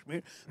Kanyakumari to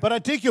Kashmir. But I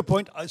take your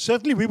point.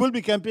 Certainly, we will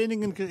be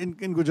campaigning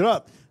in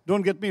Gujarat.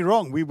 Don't get me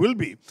wrong. We will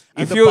be.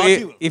 And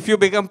if you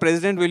become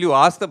president, will you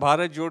ask the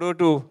Bharat Jodo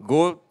to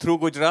go through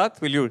Gujarat?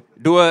 Will you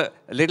do a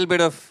little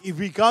bit of if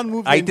we can't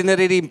move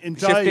itinerary the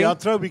entire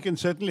yatra, we can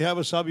certainly have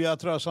a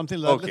sub-yatra or something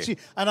like that. Let's see.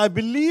 And I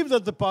believe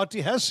that the party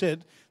has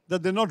said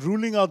that they're not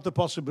ruling out the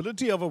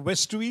possibility of a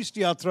west to east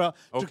yatra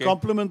to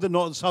complement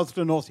the south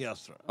to north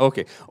yatra.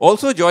 Okay.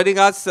 Also joining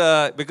us,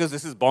 because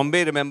this is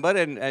Bombay, remember,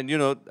 and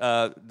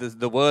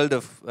the world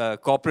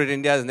of corporate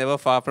India is never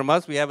far from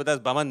us. We have with us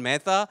Baman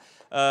Mehta.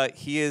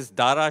 He is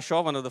Dara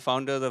Shaw, one of the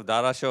founders of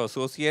Dara Shaw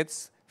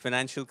Associates,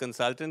 financial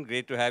consultant.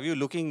 Great to have you.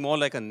 Looking more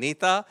like a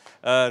neta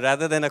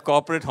rather than a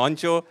corporate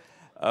honcho,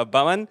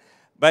 Baman.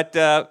 But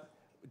I'm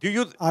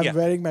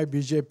wearing my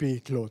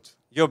BJP clothes.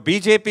 Your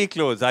BJP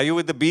clothes. Are you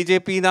with the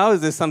BJP now?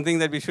 Is this something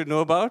that we should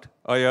know about?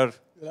 Or you'll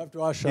have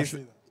to ask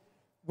Shashi.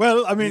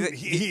 Well, I mean,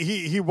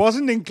 he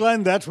wasn't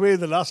inclined that way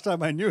the last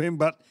time I knew him,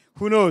 but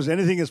who knows?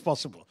 Anything is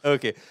possible.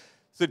 Okay.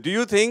 So do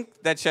you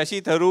think that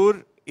Shashi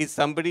Tharoor is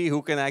somebody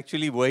who can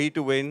actually, were he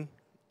to win,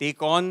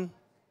 take on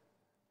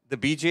the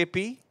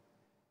BJP?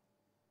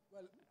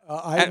 Well,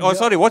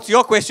 sorry, what's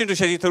your question to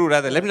Shashi Tharoor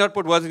rather? Let me not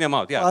put words in your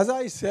mouth. Yeah. As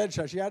I said,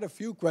 Shashi, I had a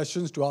few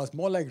questions to ask,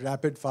 more like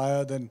rapid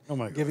fire than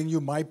giving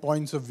you my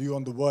points of view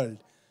on the world.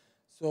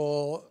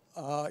 So,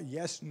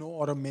 yes, no,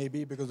 or a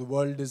maybe, because the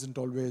world isn't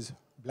always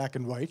black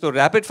and white. So,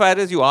 rapid fire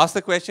is you ask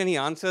the question, he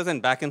answers,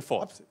 and back and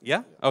forth. Absolutely.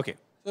 Yeah? Okay.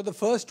 So, the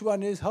first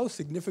one is, how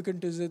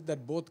significant is it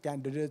that both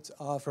candidates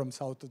are from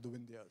south of the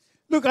Vindhyas?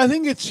 Look, I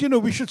think it's,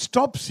 we should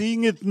stop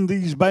seeing it in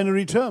these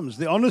binary terms.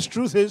 The honest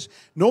truth is,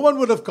 no one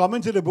would have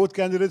commented that both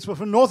candidates were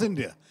from North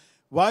India.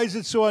 Why is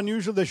it so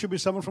unusual there should be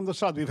someone from the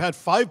South? We've had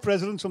 5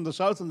 presidents from the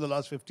South in the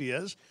last 50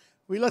 years.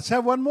 Let's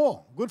have one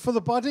more. Good for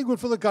the party, good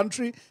for the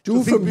country.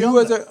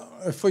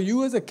 For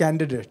you as a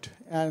candidate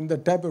and the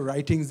type of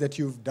writings that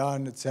you've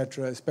done,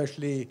 etc.,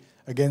 especially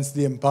against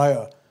the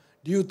empire,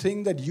 do you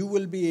think that you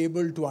will be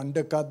able to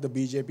undercut the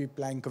BJP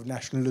plank of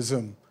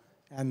nationalism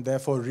and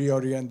therefore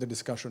reorient the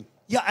discussion?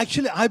 Yeah,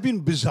 actually, I've been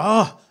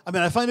bizarre.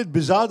 I find it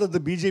bizarre that the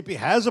BJP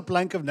has a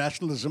plank of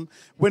nationalism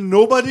when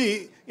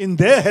nobody in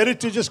their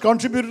heritage has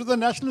contributed to the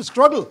nationalist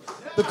struggle.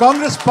 The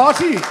Congress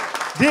party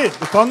did,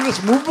 the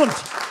Congress movement.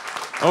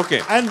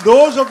 Okay. And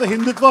those of the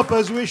Hindutva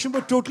persuasion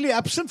were totally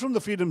absent from the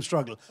freedom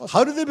struggle.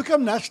 How did they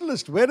become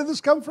nationalist? Where did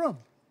this come from?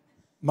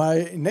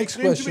 My next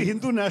question... to be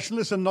Hindu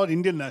nationalists and not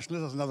Indian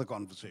nationalists, that's another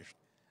conversation.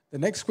 The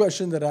next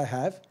question that I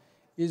have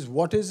is,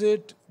 what is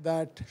it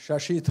that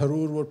Shashi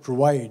Tharoor would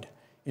provide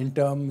in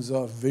terms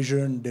of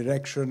vision,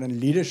 direction, and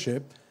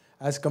leadership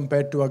as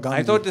compared to a Gandhi?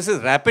 I thought this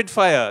is rapid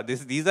fire.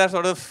 These are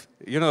sort of,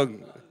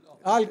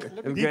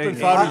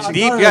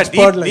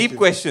 deep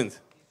questions.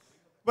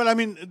 Well,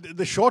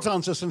 the short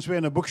answer, since we're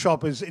in a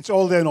bookshop, is it's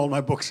all there in all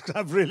my books.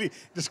 I've really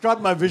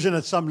described my vision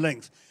at some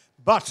length.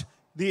 But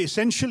the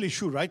essential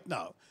issue right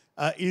now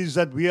is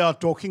that we are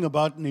talking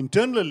about an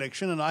internal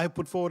election, and I have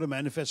put forward a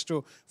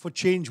manifesto for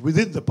change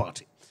within the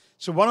party.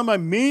 So one of my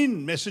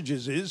main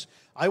messages is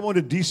I want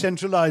to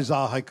decentralize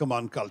our high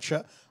command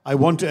culture. I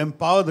want to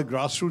empower the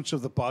grassroots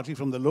of the party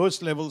from the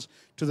lowest levels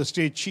to the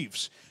state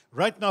chiefs.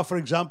 Right now, for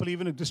example,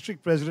 even a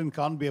district president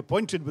can't be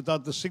appointed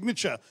without the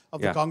signature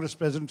of the Congress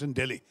president in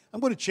Delhi. I'm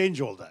going to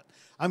change all that.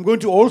 I'm going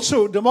to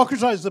also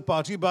democratize the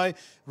party by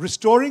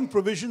restoring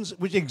provisions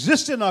which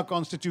exist in our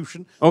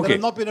constitution that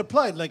have not been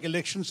applied, like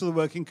elections to the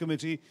working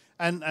committee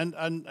and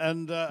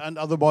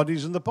other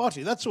bodies in the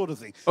party, that sort of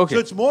thing. Okay. So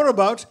it's more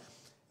about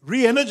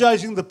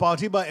re-energizing the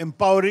party by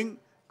empowering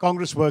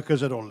Congress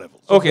workers at all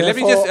levels. Okay, let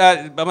me just,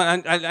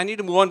 I need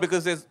to move on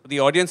because there's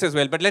the audience as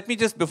well. But let me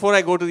just, before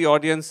I go to the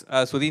audience,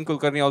 Sudhin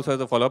Kulkarni also has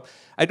a follow-up.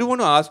 I do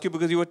want to ask you,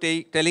 because you were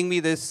telling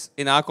me this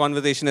in our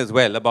conversation as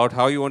well, about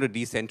how you want to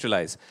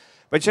decentralize.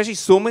 But Shashi,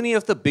 so many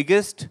of the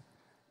biggest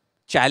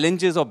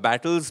challenges or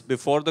battles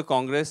before the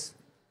Congress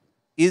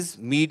is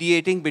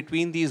mediating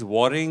between these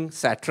warring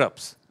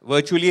satraps,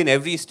 virtually in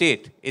every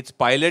state. It's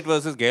Pilot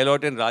versus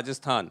Gehlot in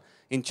Rajasthan.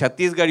 In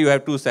Chhattisgarh, you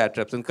have 2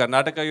 satraps. In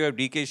Karnataka, you have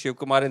D.K.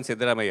 Shivkumar and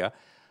Siddaramaiah.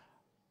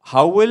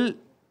 How will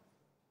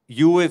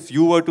you, if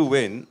you were to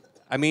win,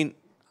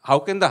 how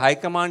can the High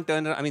Command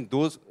turn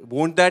around?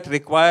 Won't that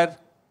require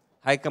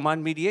High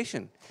Command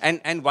mediation?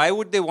 And why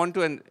would they want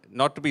to, and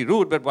not to be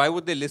rude, but why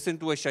would they listen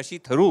to a Shashi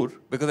Tharoor?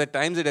 Because at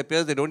times it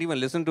appears they don't even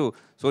listen to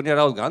Sonia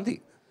Rahul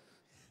Gandhi.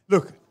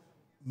 Look,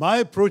 my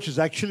approach is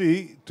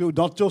actually to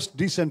not just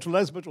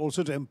decentralize, but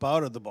also to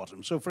empower at the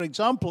bottom. So, for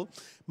example,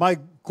 my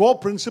core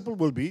principle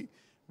will be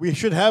we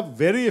should have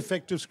very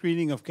effective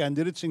screening of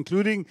candidates,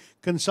 including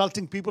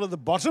consulting people at the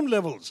bottom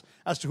levels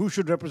as to who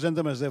should represent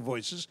them as their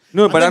voices.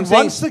 No, but I'm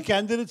saying once the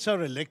candidates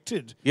are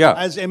elected,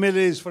 as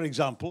MLAs, for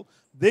example,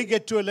 they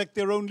get to elect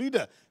their own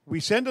leader. We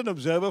send an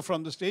observer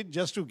from the state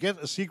just to get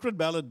a secret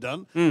ballot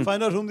done,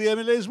 find out whom the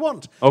MLAs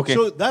want. Okay.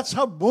 So that's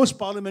how most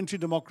parliamentary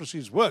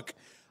democracies work.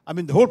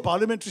 The whole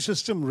parliamentary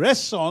system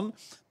rests on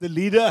the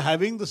leader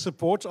having the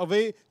support of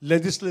a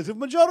legislative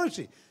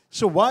majority.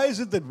 So why is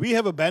it that we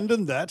have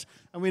abandoned that,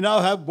 and we now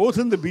have, both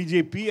in the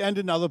BJP and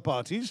in other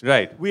parties,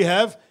 we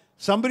have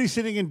somebody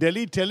sitting in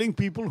Delhi telling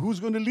people who's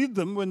going to lead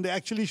them when they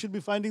actually should be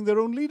finding their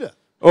own leader?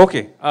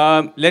 Okay.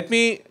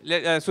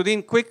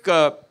 Sudhin, quick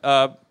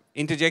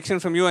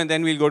interjection from you, and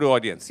then we'll go to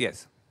audience.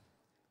 Yes.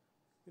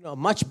 A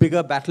much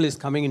bigger battle is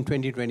coming in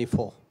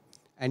 2024.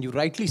 And you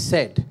rightly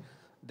said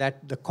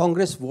that the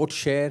Congress vote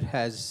share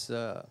has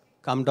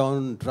come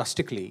down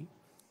drastically.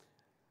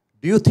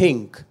 Do you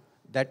think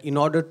that in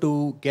order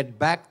to get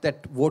back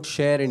that vote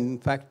share and in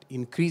fact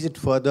increase it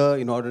further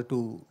in order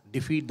to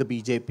defeat the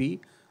BJP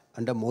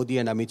under Modi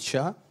and Amit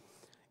Shah,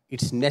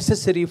 it's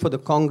necessary for the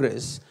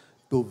Congress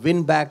to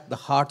win back the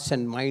hearts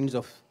and minds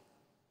of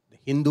the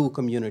Hindu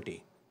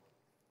community?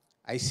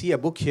 I see a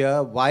book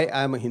here, Why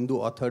I Am a Hindu,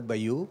 authored by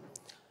you.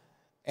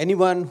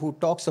 Anyone who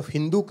talks of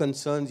Hindu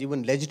concerns,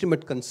 even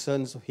legitimate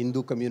concerns of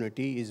Hindu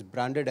community, is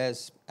branded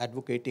as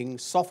advocating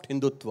soft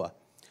Hindutva.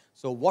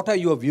 So what are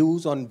your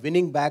views on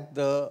winning back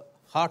the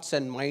hearts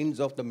and minds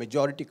of the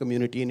majority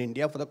community in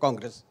India for the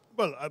Congress?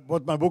 Well,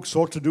 what my book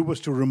sought to do was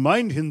to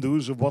remind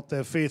Hindus of what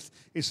their faith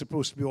is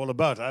supposed to be all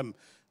about. I'm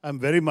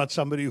very much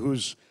somebody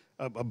who's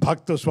a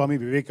Bhakta Swami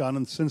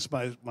Vivekananda since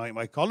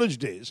my college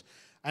days.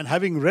 And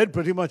having read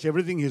pretty much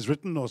everything he's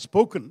written or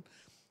spoken,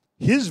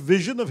 his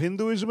vision of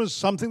Hinduism is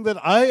something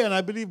that I, and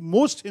I believe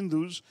most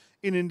Hindus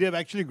in India have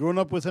actually grown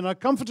up with and are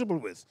comfortable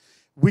with,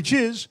 which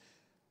is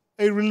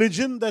a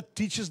religion that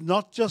teaches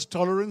not just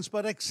tolerance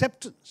but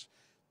acceptance,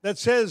 that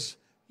says,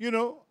 you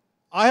know,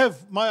 I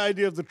have my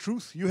idea of the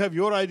truth, you have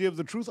your idea of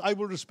the truth, I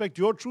will respect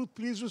your truth,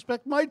 please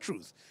respect my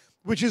truth,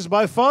 which is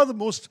by far the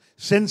most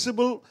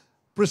sensible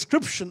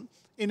prescription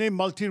in a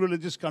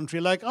multi-religious country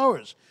like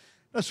ours.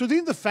 Now,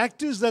 Sudhin, the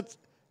fact is that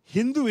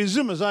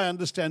Hinduism, as I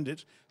understand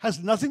it, has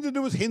nothing to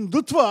do with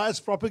Hindutva as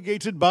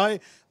propagated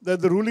by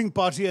the ruling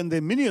party and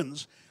their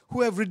minions,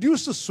 who have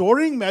reduced the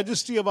soaring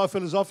majesty of our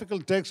philosophical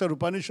texts, our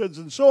Upanishads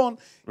and so on,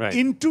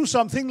 into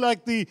something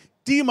like the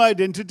team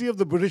identity of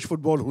the British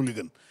football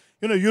hooligan.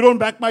 You know, you don't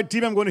back my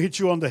team, I'm going to hit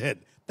you on the head.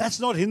 That's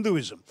not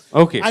Hinduism.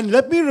 Okay. And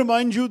let me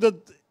remind you that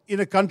in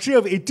a country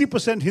of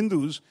 80%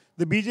 Hindus,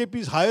 the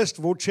BJP's highest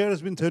vote share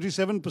has been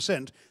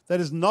 37%. That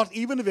is not,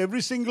 even if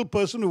every single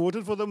person who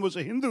voted for them was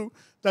a Hindu,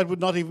 that would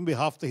not even be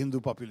half the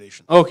Hindu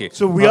population. Okay.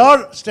 So we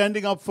are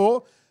standing up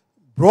for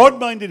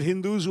broad-minded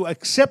Hindus who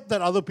accept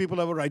that other people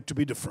have a right to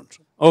be different.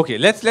 Okay,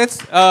 let's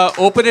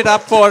open it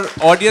up for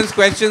audience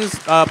questions.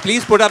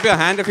 Please put up your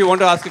hand if you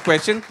want to ask a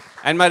question.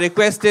 And my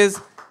request is,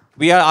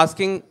 we are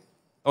asking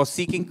or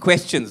seeking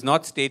questions,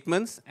 not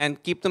statements,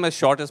 and keep them as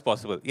short as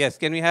possible. Yes,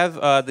 can we have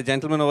the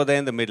gentleman over there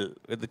in the middle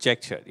with the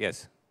checked shirt?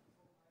 Yes.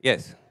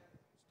 Yes.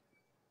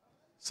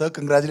 Sir,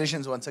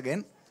 congratulations once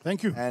again.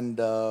 Thank you. And,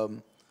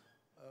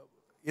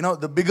 you know,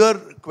 the bigger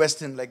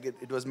question, like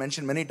it was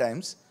mentioned many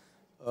times,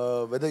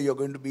 whether you're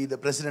going to be the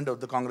president of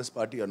the Congress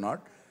party or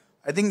not,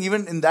 I think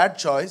even in that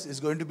choice is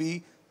going to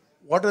be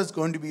what is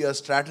going to be your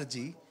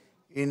strategy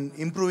in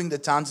improving the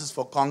chances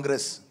for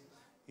Congress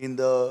in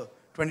the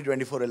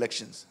 2024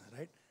 elections,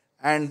 right?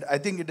 And I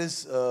think it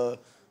is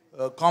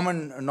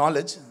common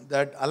knowledge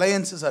that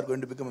alliances are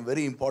going to become a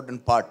very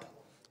important part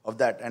of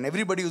that. And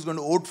everybody who's going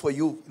to vote for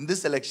you in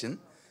this election,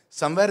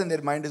 somewhere in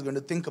their mind is going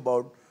to think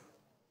about,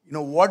 you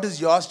know, what is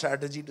your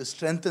strategy to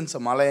strengthen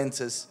some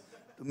alliances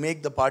to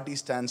make the party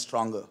stand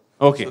stronger?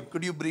 Okay. So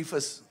could you brief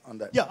us on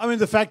that? Yeah, I mean,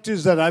 the fact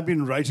is that I've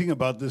been writing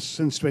about this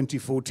since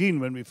 2014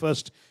 when we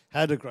first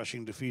had a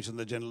crushing defeat in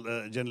the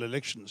general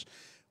elections,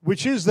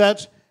 which is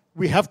that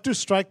we have to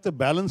strike the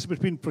balance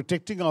between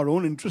protecting our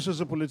own interests as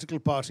a political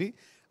party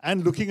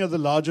and looking at the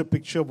larger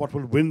picture of what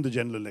will win the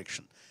general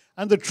election.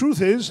 And the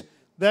truth is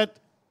that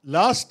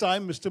last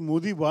time Mr.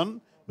 Modi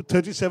won with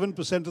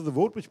 37% of the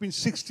vote, which means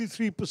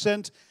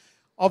 63%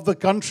 of the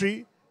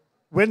country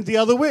went the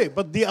other way.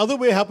 But the other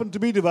way happened to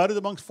be divided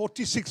amongst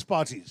 46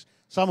 parties.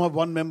 Some have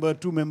one member,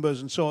 two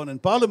members, and so on in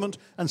Parliament,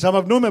 and some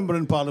have no member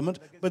in Parliament,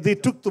 but they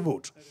took the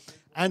vote.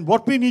 And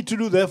what we need to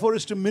do, therefore,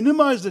 is to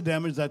minimize the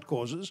damage that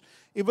causes.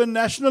 If a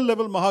national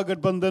level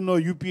Mahagathbandhan or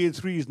UPA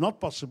 3 is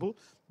not possible,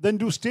 then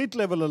do state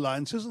level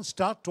alliances and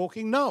start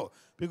talking now.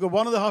 We've got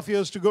 1.5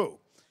 years to go.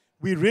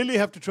 We really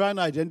have to try and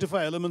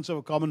identify elements of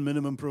a common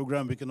minimum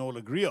program we can all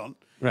agree on.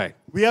 Right.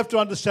 We have to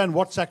understand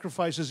what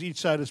sacrifices each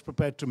side is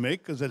prepared to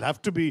make, because there'll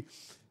have to be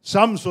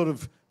some sort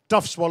of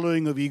tough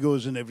swallowing of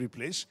egos in every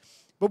place.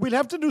 But we'll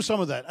have to do some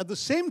of that. At the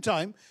same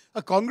time,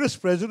 a Congress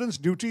president's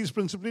duty is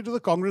principally to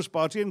the Congress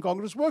party and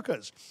Congress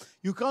workers.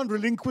 You can't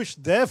relinquish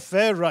their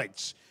fair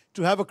rights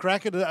to have a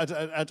crack at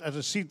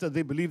a seat that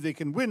they believe they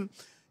can win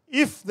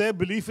if their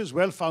belief is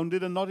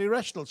well-founded and not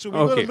irrational. So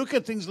we've got to look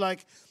at things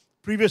like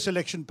previous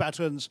election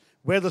patterns,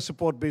 where the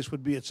support base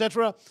would be,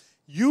 etc.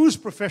 Use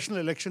professional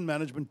election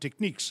management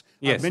techniques.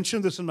 Yes. I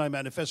mentioned this in my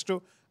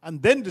manifesto,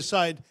 and then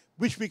decide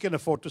which we can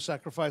afford to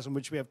sacrifice and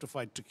which we have to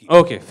fight to keep.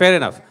 Okay, fair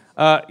enough.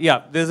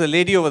 Yeah, there's a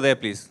lady over there,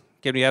 please.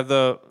 Can we have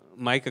the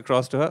mic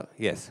across to her?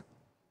 Yes.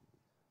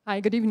 Hi,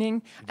 good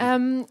evening.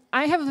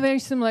 I have a very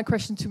similar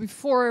question to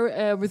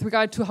before with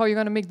regard to how you're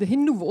going to make the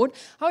Hindu vote.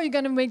 How are you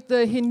going to make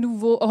the Hindu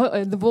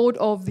vote, the vote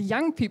of the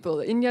young people?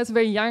 India is a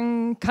very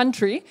young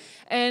country,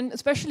 and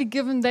especially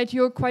given that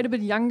you're quite a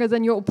bit younger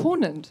than your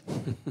opponent.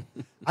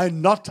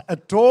 I'm not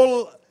at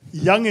all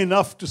young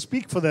enough to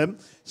speak for them,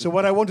 so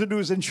what I want to do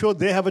is ensure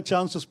they have a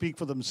chance to speak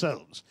for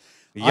themselves.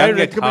 Young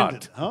at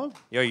heart. Huh?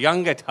 You're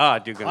young at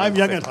heart. I'm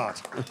young at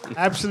heart.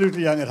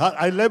 Absolutely young at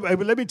heart.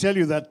 Let me tell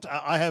you that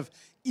I have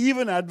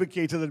even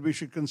advocated that we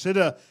should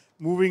consider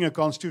moving a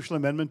constitutional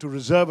amendment to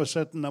reserve a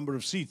certain number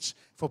of seats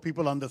for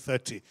people under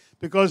 30.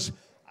 Because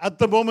at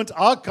the moment,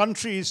 our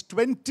country is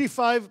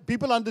 25,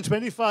 people under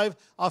 25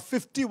 are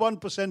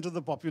 51% of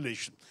the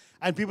population.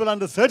 And people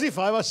under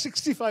 35 are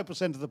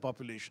 65% of the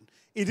population.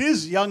 It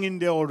is young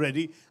India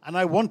already, and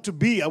I want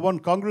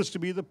Congress to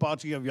be the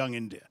party of young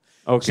India.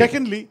 Okay.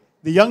 Secondly,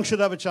 the young should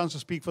have a chance to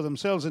speak for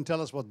themselves and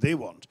tell us what they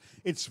want.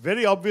 It's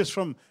very obvious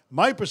from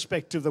my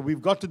perspective that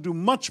we've got to do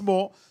much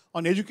more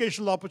on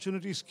educational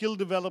opportunities, skill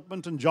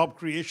development, and job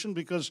creation,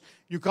 because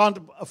you can't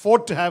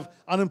afford to have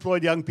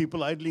unemployed young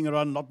people idling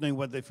around not knowing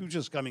where their future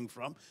is coming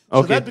from.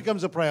 So that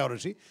becomes a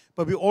priority.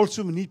 But we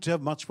also need to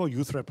have much more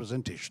youth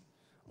representation.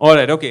 All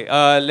right, okay.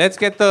 Let's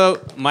get the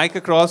mic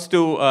across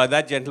to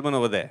that gentleman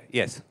over there.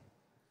 Yes.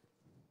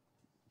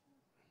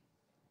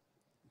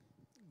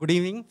 Good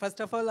evening.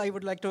 First of all, I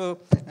would like to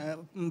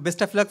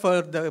best of luck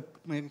for the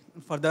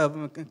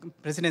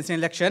presidential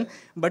election.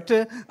 But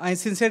I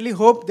sincerely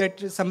hope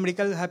that some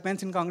miracle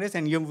happens in Congress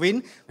and you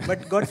win.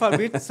 But God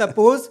forbid,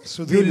 suppose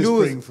you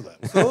lose. For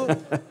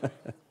that.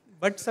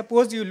 But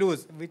suppose you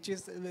lose, which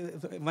is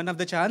one of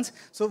the chance.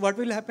 So what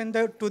will happen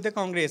to the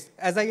Congress?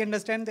 As I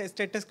understand, the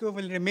status quo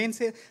will remain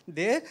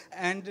there.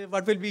 And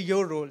what will be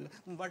your role?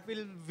 What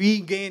will we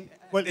gain?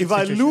 Well, if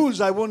I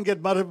lose, I won't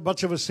get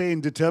much of a say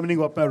in determining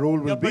what my role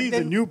will be.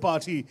 The new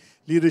party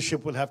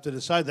leadership will have to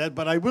decide that.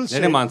 But I will say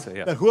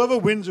that whoever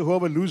wins or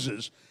whoever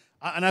loses,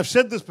 and I've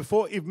said this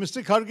before, if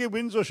Mr. Kharge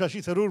wins or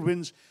Shashi Tharoor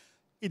wins,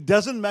 it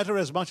doesn't matter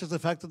as much as the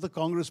fact that the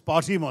Congress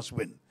party must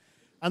win.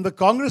 And the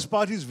Congress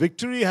party's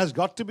victory has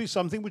got to be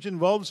something which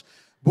involves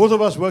both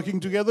of us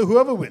working together,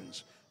 whoever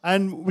wins,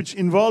 and which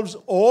involves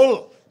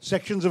all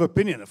sections of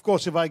opinion. Of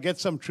course, if I get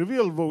some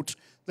trivial vote,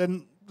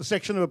 then the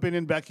section of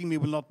opinion backing me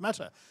will not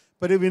matter.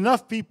 But if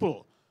enough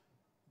people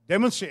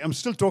demonstrate, I'm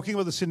still talking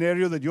about the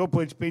scenario that you're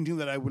painting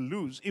that I will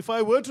lose. If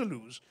I were to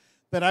lose,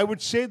 then I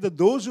would say that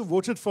those who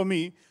voted for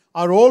me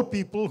are all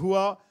people who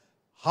are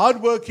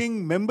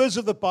hardworking members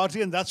of the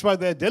party, and that's why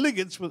they're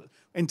delegates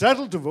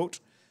entitled to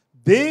vote.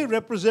 They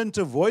represent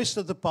a voice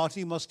that the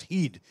party must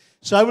heed.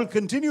 So I will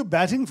continue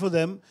batting for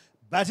them,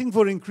 batting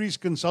for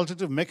increased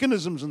consultative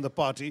mechanisms in the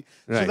party,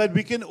 so that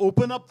we can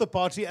open up the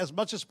party as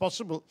much as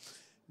possible.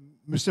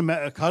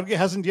 Mr. Kharge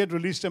hasn't yet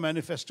released a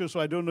manifesto, so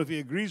I don't know if he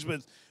agrees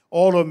with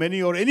all or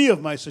many or any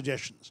of my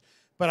suggestions.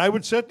 But I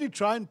would certainly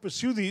try and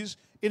pursue these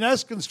in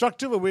as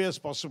constructive a way as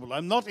possible.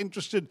 I'm not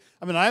interested,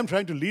 I am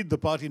trying to lead the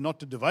party,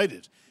 not to divide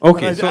it.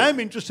 Okay, but I'm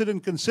interested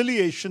in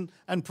conciliation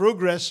and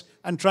progress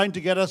and trying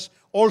to get us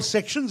all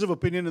sections of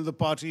opinion in the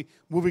party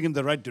moving in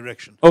the right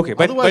direction. Okay,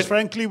 otherwise,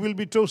 frankly, we'll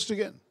be toast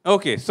again.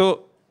 Okay,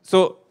 so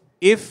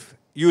if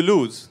you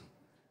lose,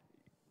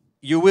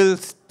 you will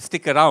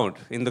stick around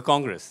in the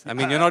Congress. You're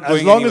not going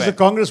as long anywhere. as the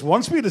Congress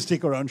wants me to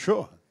stick around,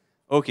 sure.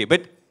 Okay,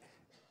 but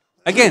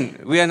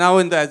again, we are now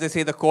in the, as they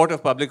say, the court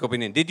of public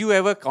opinion. Did you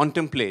ever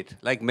contemplate,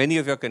 like many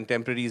of your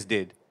contemporaries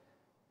did,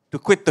 to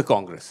quit the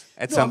Congress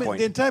at some point?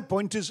 The entire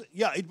point is,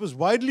 it was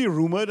widely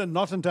rumored and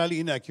not entirely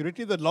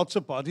inaccurately that lots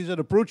of parties had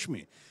approached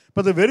me.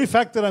 But the very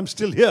fact that I'm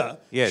still here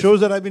shows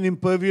that I've been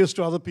impervious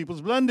to other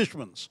people's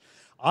blandishments.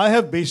 I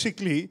have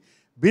basically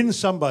been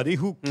somebody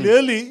who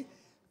clearly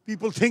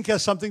people think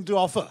has something to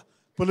offer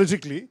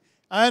politically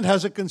and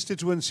has a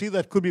constituency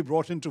that could be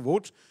brought into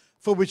vote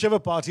for whichever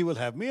party will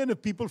have me. And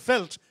if people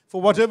felt,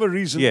 for whatever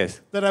reason,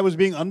 that I was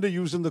being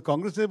underused in the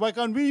Congress, they said, why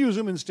can't we use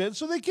him instead?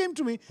 So they came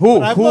to me.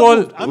 Who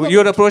all?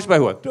 You're approached by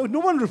who?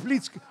 No one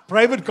repeats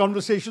private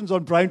conversations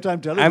on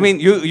primetime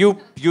television.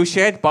 You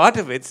shared part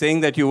of it, saying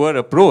that you were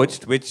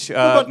approached, which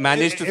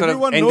managed to sort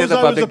of enter the public domain. Everyone knows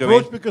I was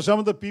approached because some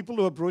of the people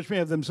who approached me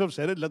have themselves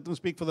said it. Let them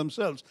speak for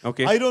themselves.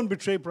 Okay. I don't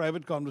betray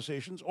private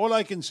conversations. All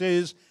I can say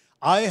is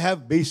I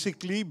have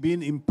basically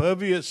been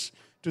impervious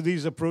to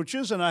these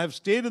approaches, and I have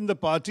stayed in the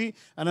party,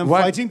 and I'm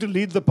fighting to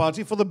lead the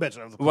party for the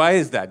better of the party. Why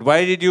is that?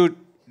 Why did you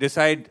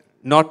decide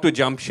not to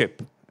jump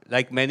ship,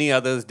 like many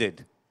others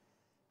did?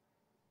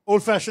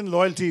 Old-fashioned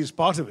loyalty is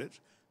part of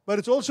it, but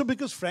it's also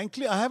because,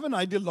 frankly, I have an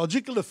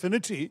ideological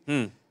affinity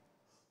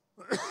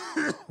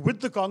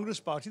with the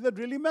Congress party that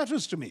really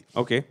matters to me.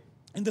 Okay.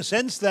 In the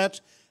sense that,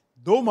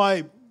 though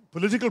my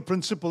political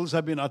principles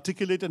have been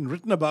articulated and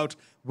written about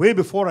way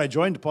before I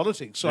joined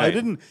politics. So I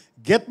didn't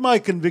get my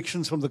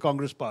convictions from the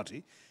Congress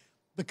party.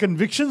 The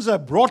convictions I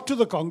brought to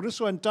the Congress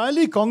were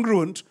entirely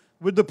congruent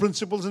with the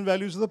principles and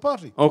values of the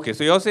party. Okay,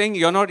 so you're saying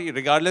you're not,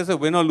 regardless of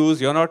win or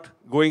lose, you're not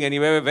going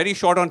anywhere. We're very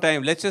short on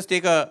time. Let's just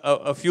take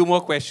a few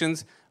more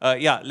questions.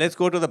 Let's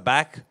go to the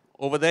back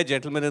over there,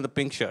 gentleman in the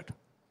pink shirt.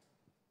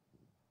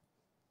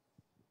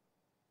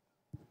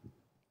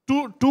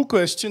 Two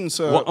questions.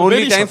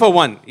 Only time for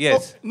one,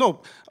 yes.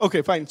 No,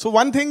 okay, fine. So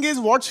one thing is,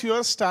 what's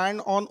your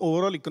stand on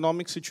overall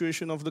economic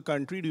situation of the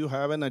country? Do you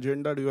have an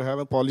agenda? Do you have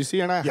a policy?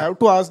 And I have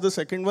to ask the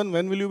second one,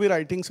 when will you be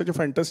writing such a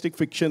fantastic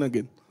fiction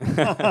again?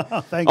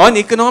 On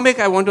economic,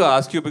 I want to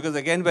ask you, because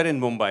again, we're in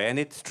Mumbai, and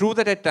it's true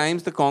that at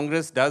times the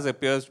Congress does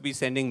appear to be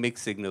sending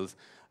mixed signals.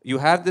 You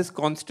have this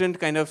constant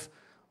kind of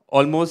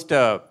almost,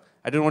 I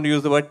don't want to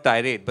use the word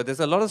tirade, but there's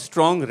a lot of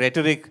strong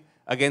rhetoric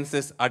against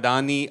this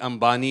Adani,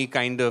 Ambani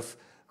kind of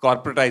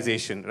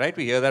corporatization, right?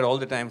 We hear that all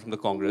the time from the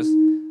Congress.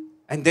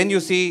 And then you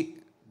see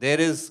there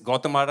is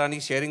Gautam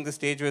Adani sharing the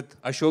stage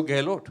with Ashok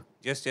Gehlot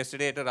just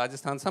yesterday at a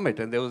Rajasthan summit.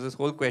 And there was this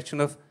whole question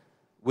of,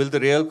 will the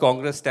real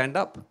Congress stand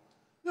up?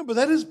 No, but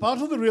that is part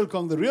of the real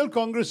Congress. The real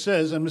Congress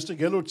says, and Mr.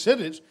 Gehlot said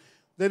it,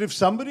 that if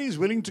somebody is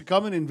willing to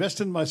come and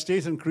invest in my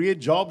state and create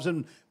jobs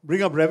and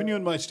bring up revenue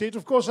in my state,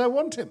 of course I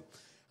want him.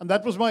 And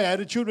that was my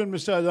attitude when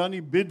Mr.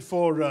 Adani bid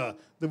for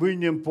the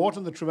Vizhinjam port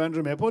and the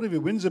Trivandrum airport. If he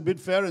wins a bid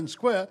fair and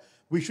square,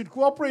 we should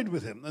cooperate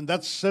with him. And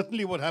that's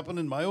certainly what happened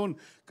in my own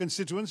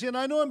constituency. And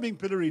I know I'm being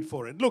pilloried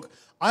for it. Look,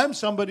 I am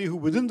somebody who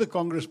within the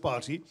Congress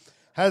party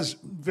has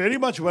very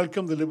much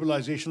welcomed the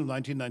liberalization of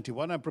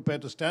 1991. I'm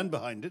prepared to stand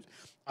behind it.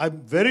 I'm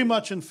very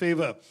much in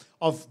favor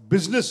of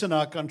business in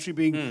our country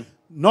being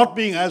not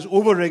being as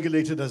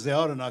over-regulated as they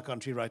are in our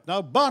country right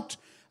now. But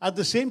at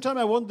the same time,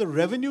 I want the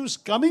revenues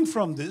coming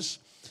from this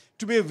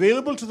to be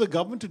available to the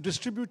government to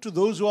distribute to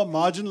those who are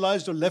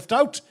marginalized or left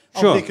out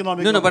of the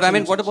economic No, but I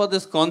mean, what about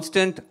this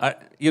constant,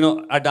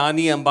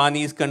 Adani,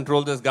 Ambani's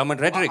control this government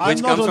rhetoric,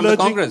 which comes from the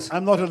Congress?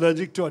 I'm not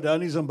allergic to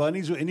Adani's,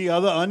 Ambani's, or any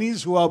other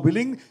Anis who are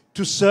willing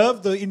to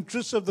serve the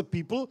interests of the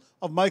people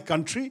of my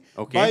country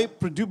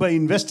by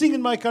investing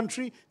in my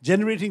country,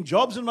 generating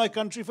jobs in my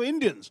country for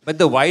Indians. But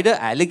the wider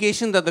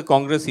allegation that the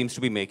Congress seems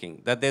to be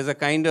making, that there's a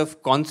kind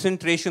of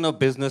concentration of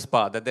business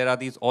power, that there are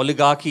these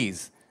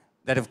oligarchies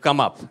that have come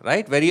up,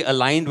 right? Very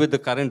aligned with the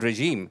current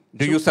regime.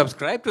 Do you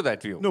subscribe to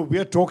that view? No, we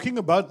are talking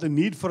about the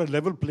need for a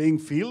level playing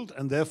field,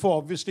 and therefore,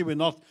 obviously, we're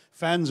not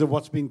fans of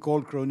what's being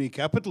called crony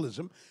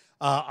capitalism.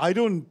 I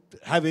don't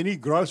have any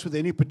grouse with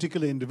any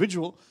particular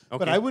individual,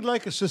 but I would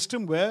like a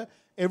system where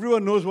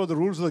everyone knows what the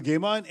rules of the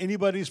game are and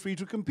anybody is free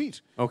to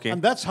compete.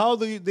 And that's how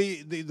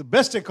the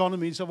best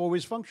economies have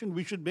always functioned.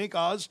 We should make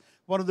ours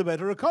one of the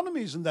better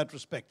economies in that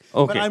respect.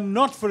 But I'm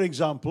not, for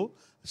example,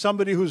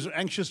 somebody who's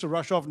anxious to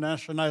rush off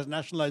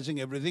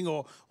nationalizing everything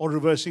or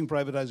reversing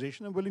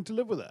privatization. I'm willing to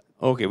live with that.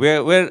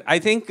 Okay, I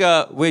think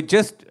we're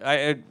just,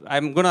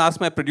 I'm going to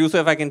ask my producer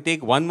if I can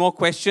take one more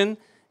question.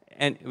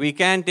 And we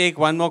can take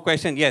one more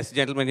question. Yes,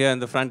 gentleman here in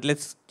the front.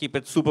 Let's keep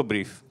it super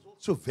brief.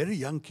 So very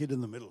young kid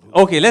in the middle.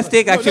 Okay, let's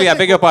take, actually, I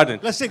beg your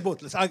pardon. Let's take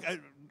both.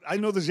 I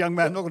know this young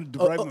man. I'm not going to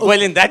deprive him.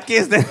 Well, in that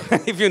case, then,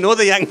 if you know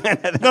the young man.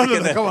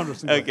 No, come on.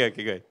 Okay,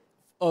 go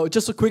ahead.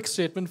 Just a quick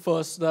statement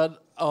first that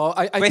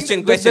I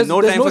think there's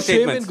no time for statements.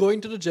 There's no shame in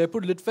going to the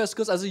Jaipur Lit Fest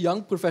because as a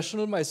young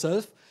professional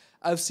myself,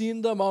 I've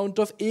seen the amount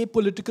of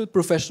apolitical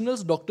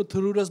professionals Dr.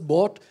 Tharoor has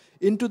brought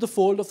into the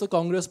fold of the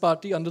Congress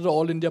party under the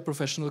All India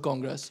Professional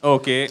Congress.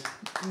 Okay.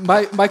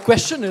 My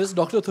question is,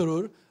 Dr.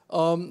 Tharoor,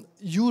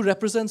 you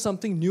represent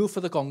something new for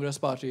the Congress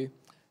party.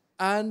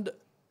 And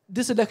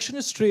this election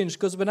is strange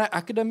because when I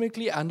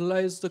academically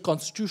analyze the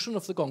constitution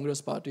of the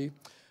Congress party,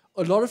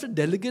 a lot of the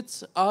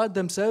delegates are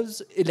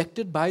themselves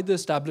elected by the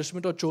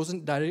establishment or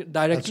chosen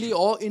directly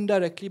or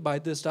indirectly by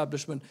the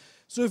establishment.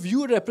 So if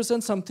you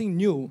represent something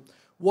new,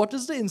 what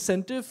is the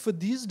incentive for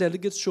these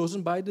delegates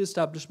chosen by the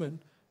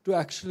establishment to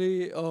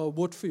actually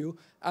vote for you?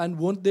 And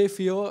won't they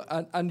fear,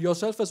 and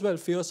yourself as well,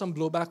 fear some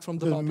blowback from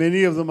the party?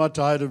 Many of them are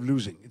tired of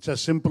losing. It's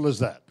as simple as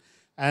that.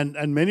 And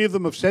many of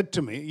them have said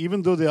to me,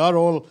 even though they are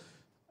all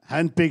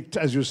handpicked,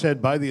 as you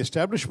said, by the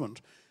establishment,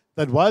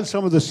 that while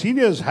some of the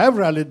seniors have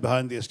rallied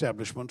behind the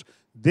establishment,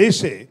 they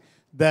say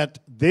that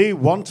they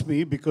want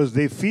me because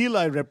they feel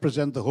I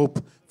represent the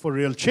hope for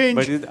real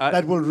change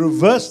that will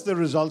reverse the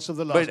results of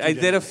the last But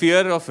is there a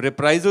fear of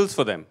reprisals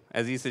for them?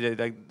 As he said,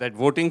 that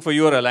voting for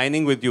you or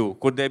aligning with you,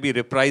 could there be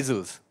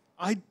reprisals?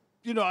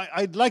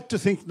 I'd like to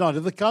think not.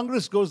 If the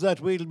Congress goes that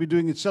way, it'll be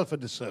doing itself a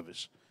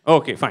disservice.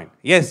 Okay, fine.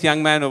 Yes,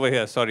 young man over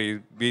here. Sorry,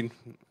 you've been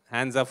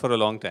hands up for a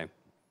long time.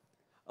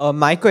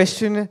 My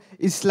question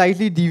is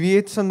slightly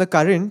deviates from the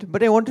current,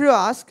 but I wanted to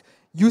ask,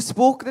 you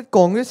spoke that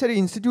Congress had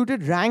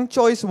instituted ranked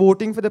choice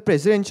voting for the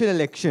presidential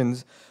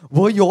elections.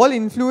 Were you all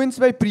influenced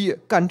by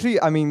countries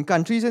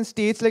and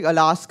states like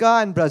Alaska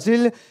and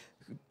Brazil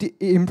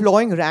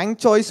employing ranked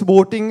choice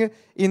voting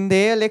in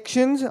their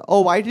elections?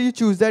 Or why did you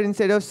choose that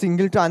instead of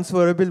single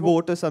transferable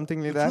vote or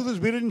something like that? The truth is,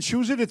 we didn't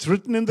choose it. It's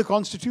written in the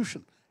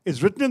Constitution.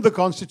 It's written in the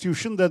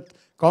Constitution that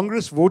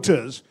Congress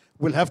voters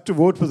will have to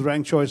vote with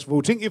ranked choice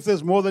voting if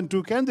there's more than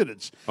two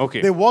candidates.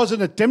 There was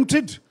an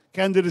attempted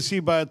candidacy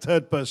by a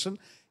third person.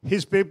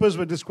 His papers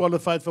were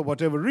disqualified for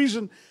whatever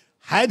reason.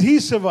 Had he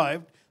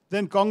survived,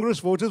 then Congress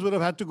voters would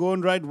have had to go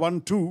and write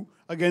 1-2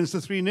 against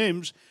the three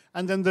names.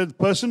 And then the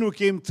person who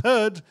came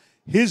third,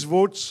 his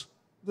votes,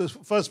 the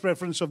first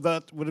preference of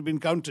that would have been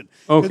counted.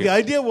 The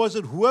idea was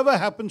that whoever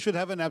happens should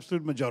have an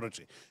absolute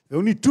majority. There are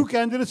only two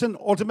candidates and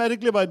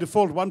automatically by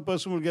default one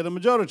person will get a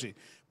majority.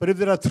 But if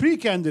there are three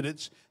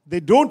candidates,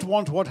 they don't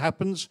want what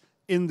happens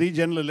in the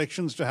general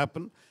elections to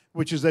happen,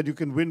 which is that you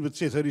can win with,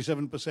 say,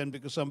 37%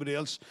 because somebody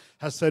else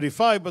has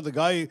 35, but the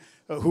guy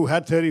who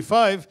had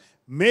 35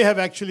 may have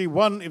actually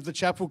won if the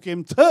chap who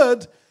came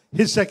third,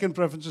 his second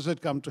preferences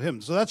had come to him.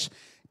 So that's,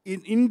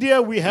 in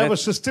India, we have a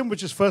system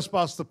which is first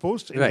past the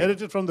post,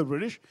 inherited from the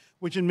British,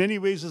 which in many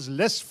ways is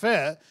less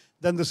fair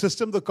than the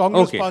system the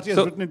Congress party has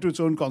written into its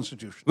own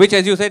constitution. Which,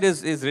 as you said,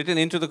 is written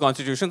into the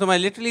constitution. So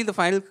the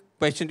final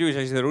question to you,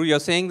 Shashi Tharoor, you're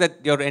saying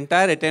that your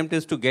entire attempt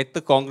is to get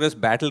the Congress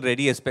battle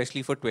ready,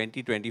 especially for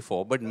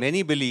 2024. But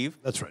many believe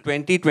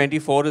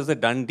 2024 is a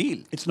done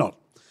deal. It's not.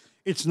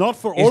 It's not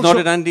for all. It's not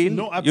a done deal?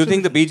 No, absolutely.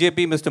 You think the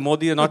BJP, Mr.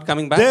 Modi, are not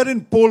coming back? They're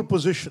in pole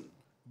position.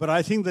 But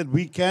I think that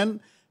we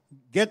can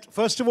get,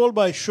 first of all,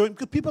 by showing,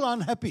 because people are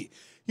unhappy.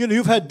 You know,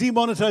 you've had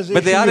demonetization.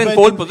 But they are in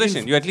pole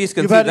position. You at least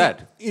concede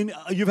that.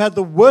 You've had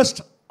the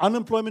worst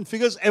unemployment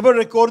figures ever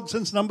recorded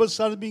since numbers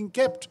started being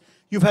kept.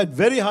 You've had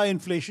very high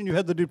inflation. You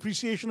had the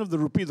depreciation of the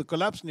rupee, the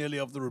collapse nearly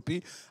of the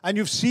rupee. And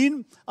you've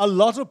seen a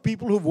lot of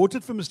people who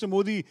voted for Mr.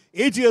 Modi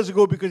 8 years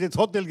ago because they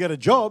thought they'll get a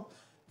job,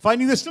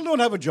 finding they still don't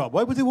have a job.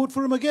 Why would they vote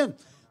for him again?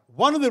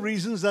 One of the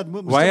reasons that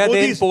Mr. Why are Modi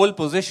they in pole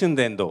position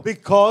then, though?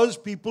 Because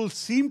people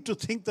seem to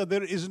think that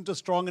there isn't a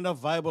strong enough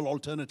viable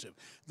alternative.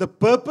 The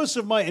purpose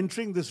of my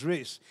entering this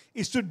race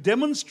is to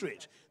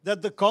demonstrate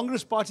that the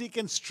Congress party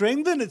can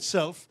strengthen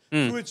itself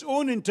through its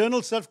own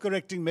internal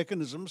self-correcting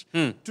mechanisms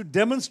to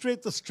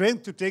demonstrate the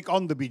strength to take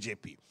on the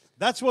BJP.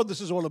 That's what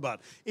this is all about.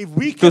 If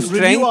we can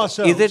renew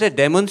ourselves... Is it a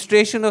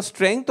demonstration of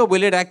strength or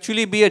will it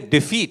actually be a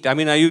defeat? I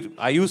mean,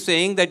 are you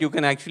saying that you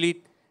can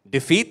actually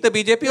defeat the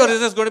BJP, or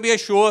is this going to be a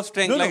show of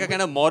strength, a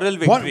kind of moral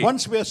victory?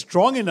 Once we are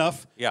strong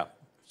enough,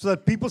 so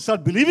that people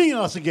start believing in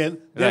us again,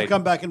 they'll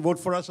come back and vote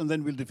for us, and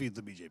then we'll defeat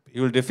the BJP.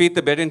 You will defeat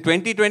the BJP in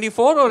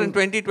 2024 or in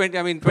 2020?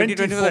 I mean,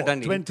 2024 is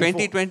done.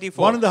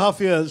 2024. 1.5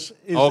 years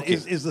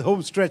is the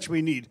home stretch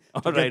we need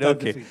to get that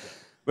defeat.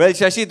 Well,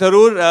 Shashi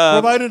Tharoor...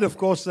 provided, of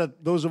course,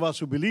 that those of us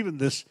who believe in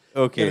this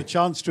get a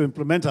chance to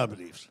implement our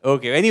beliefs.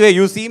 Okay. Anyway,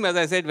 you seem, as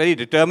I said, very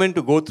determined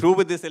to go through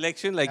with this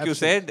election, like you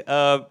said.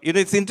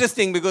 It's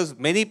interesting because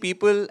many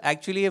people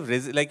actually have...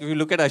 Like, if you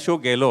look at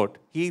Ashok Gehlot,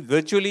 he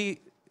virtually,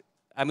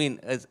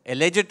 is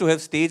alleged to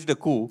have staged a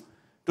coup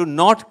to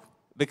not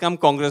become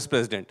Congress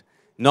president.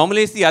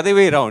 Normally, it's the other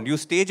way around. You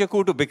stage a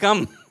coup to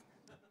become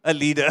a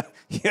leader.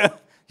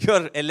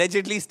 You're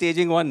allegedly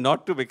staging one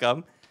not to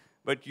become.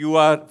 But you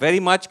are very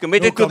much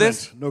committed to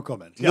this? No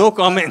comment. No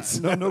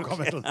comments. No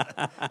comment on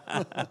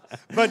that.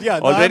 But yeah.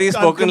 Already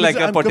spoken like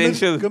a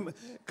potential...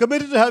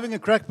 Committed to having a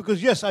crack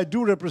because, yes, I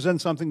do represent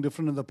something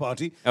different in the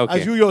party. Okay.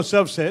 As you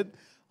yourself said,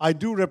 I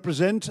do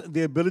represent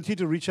the ability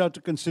to reach out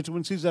to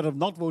constituencies that have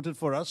not voted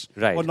for us,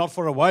 or not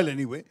for a while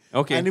anyway.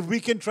 Okay. And if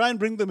we can try and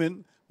bring them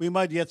in, we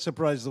might yet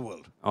surprise the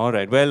world. All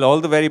right. Well, all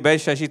the very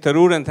best, Shashi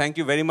Tharoor, and thank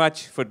you very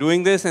much for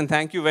doing this, and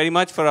thank you very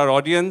much for our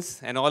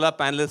audience and all our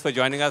panelists for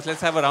joining us.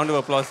 Let's have a round of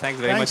applause. Thanks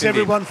very much Thanks,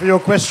 everyone, for your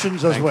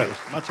questions as well.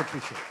 Much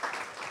appreciated.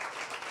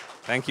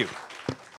 Thank you.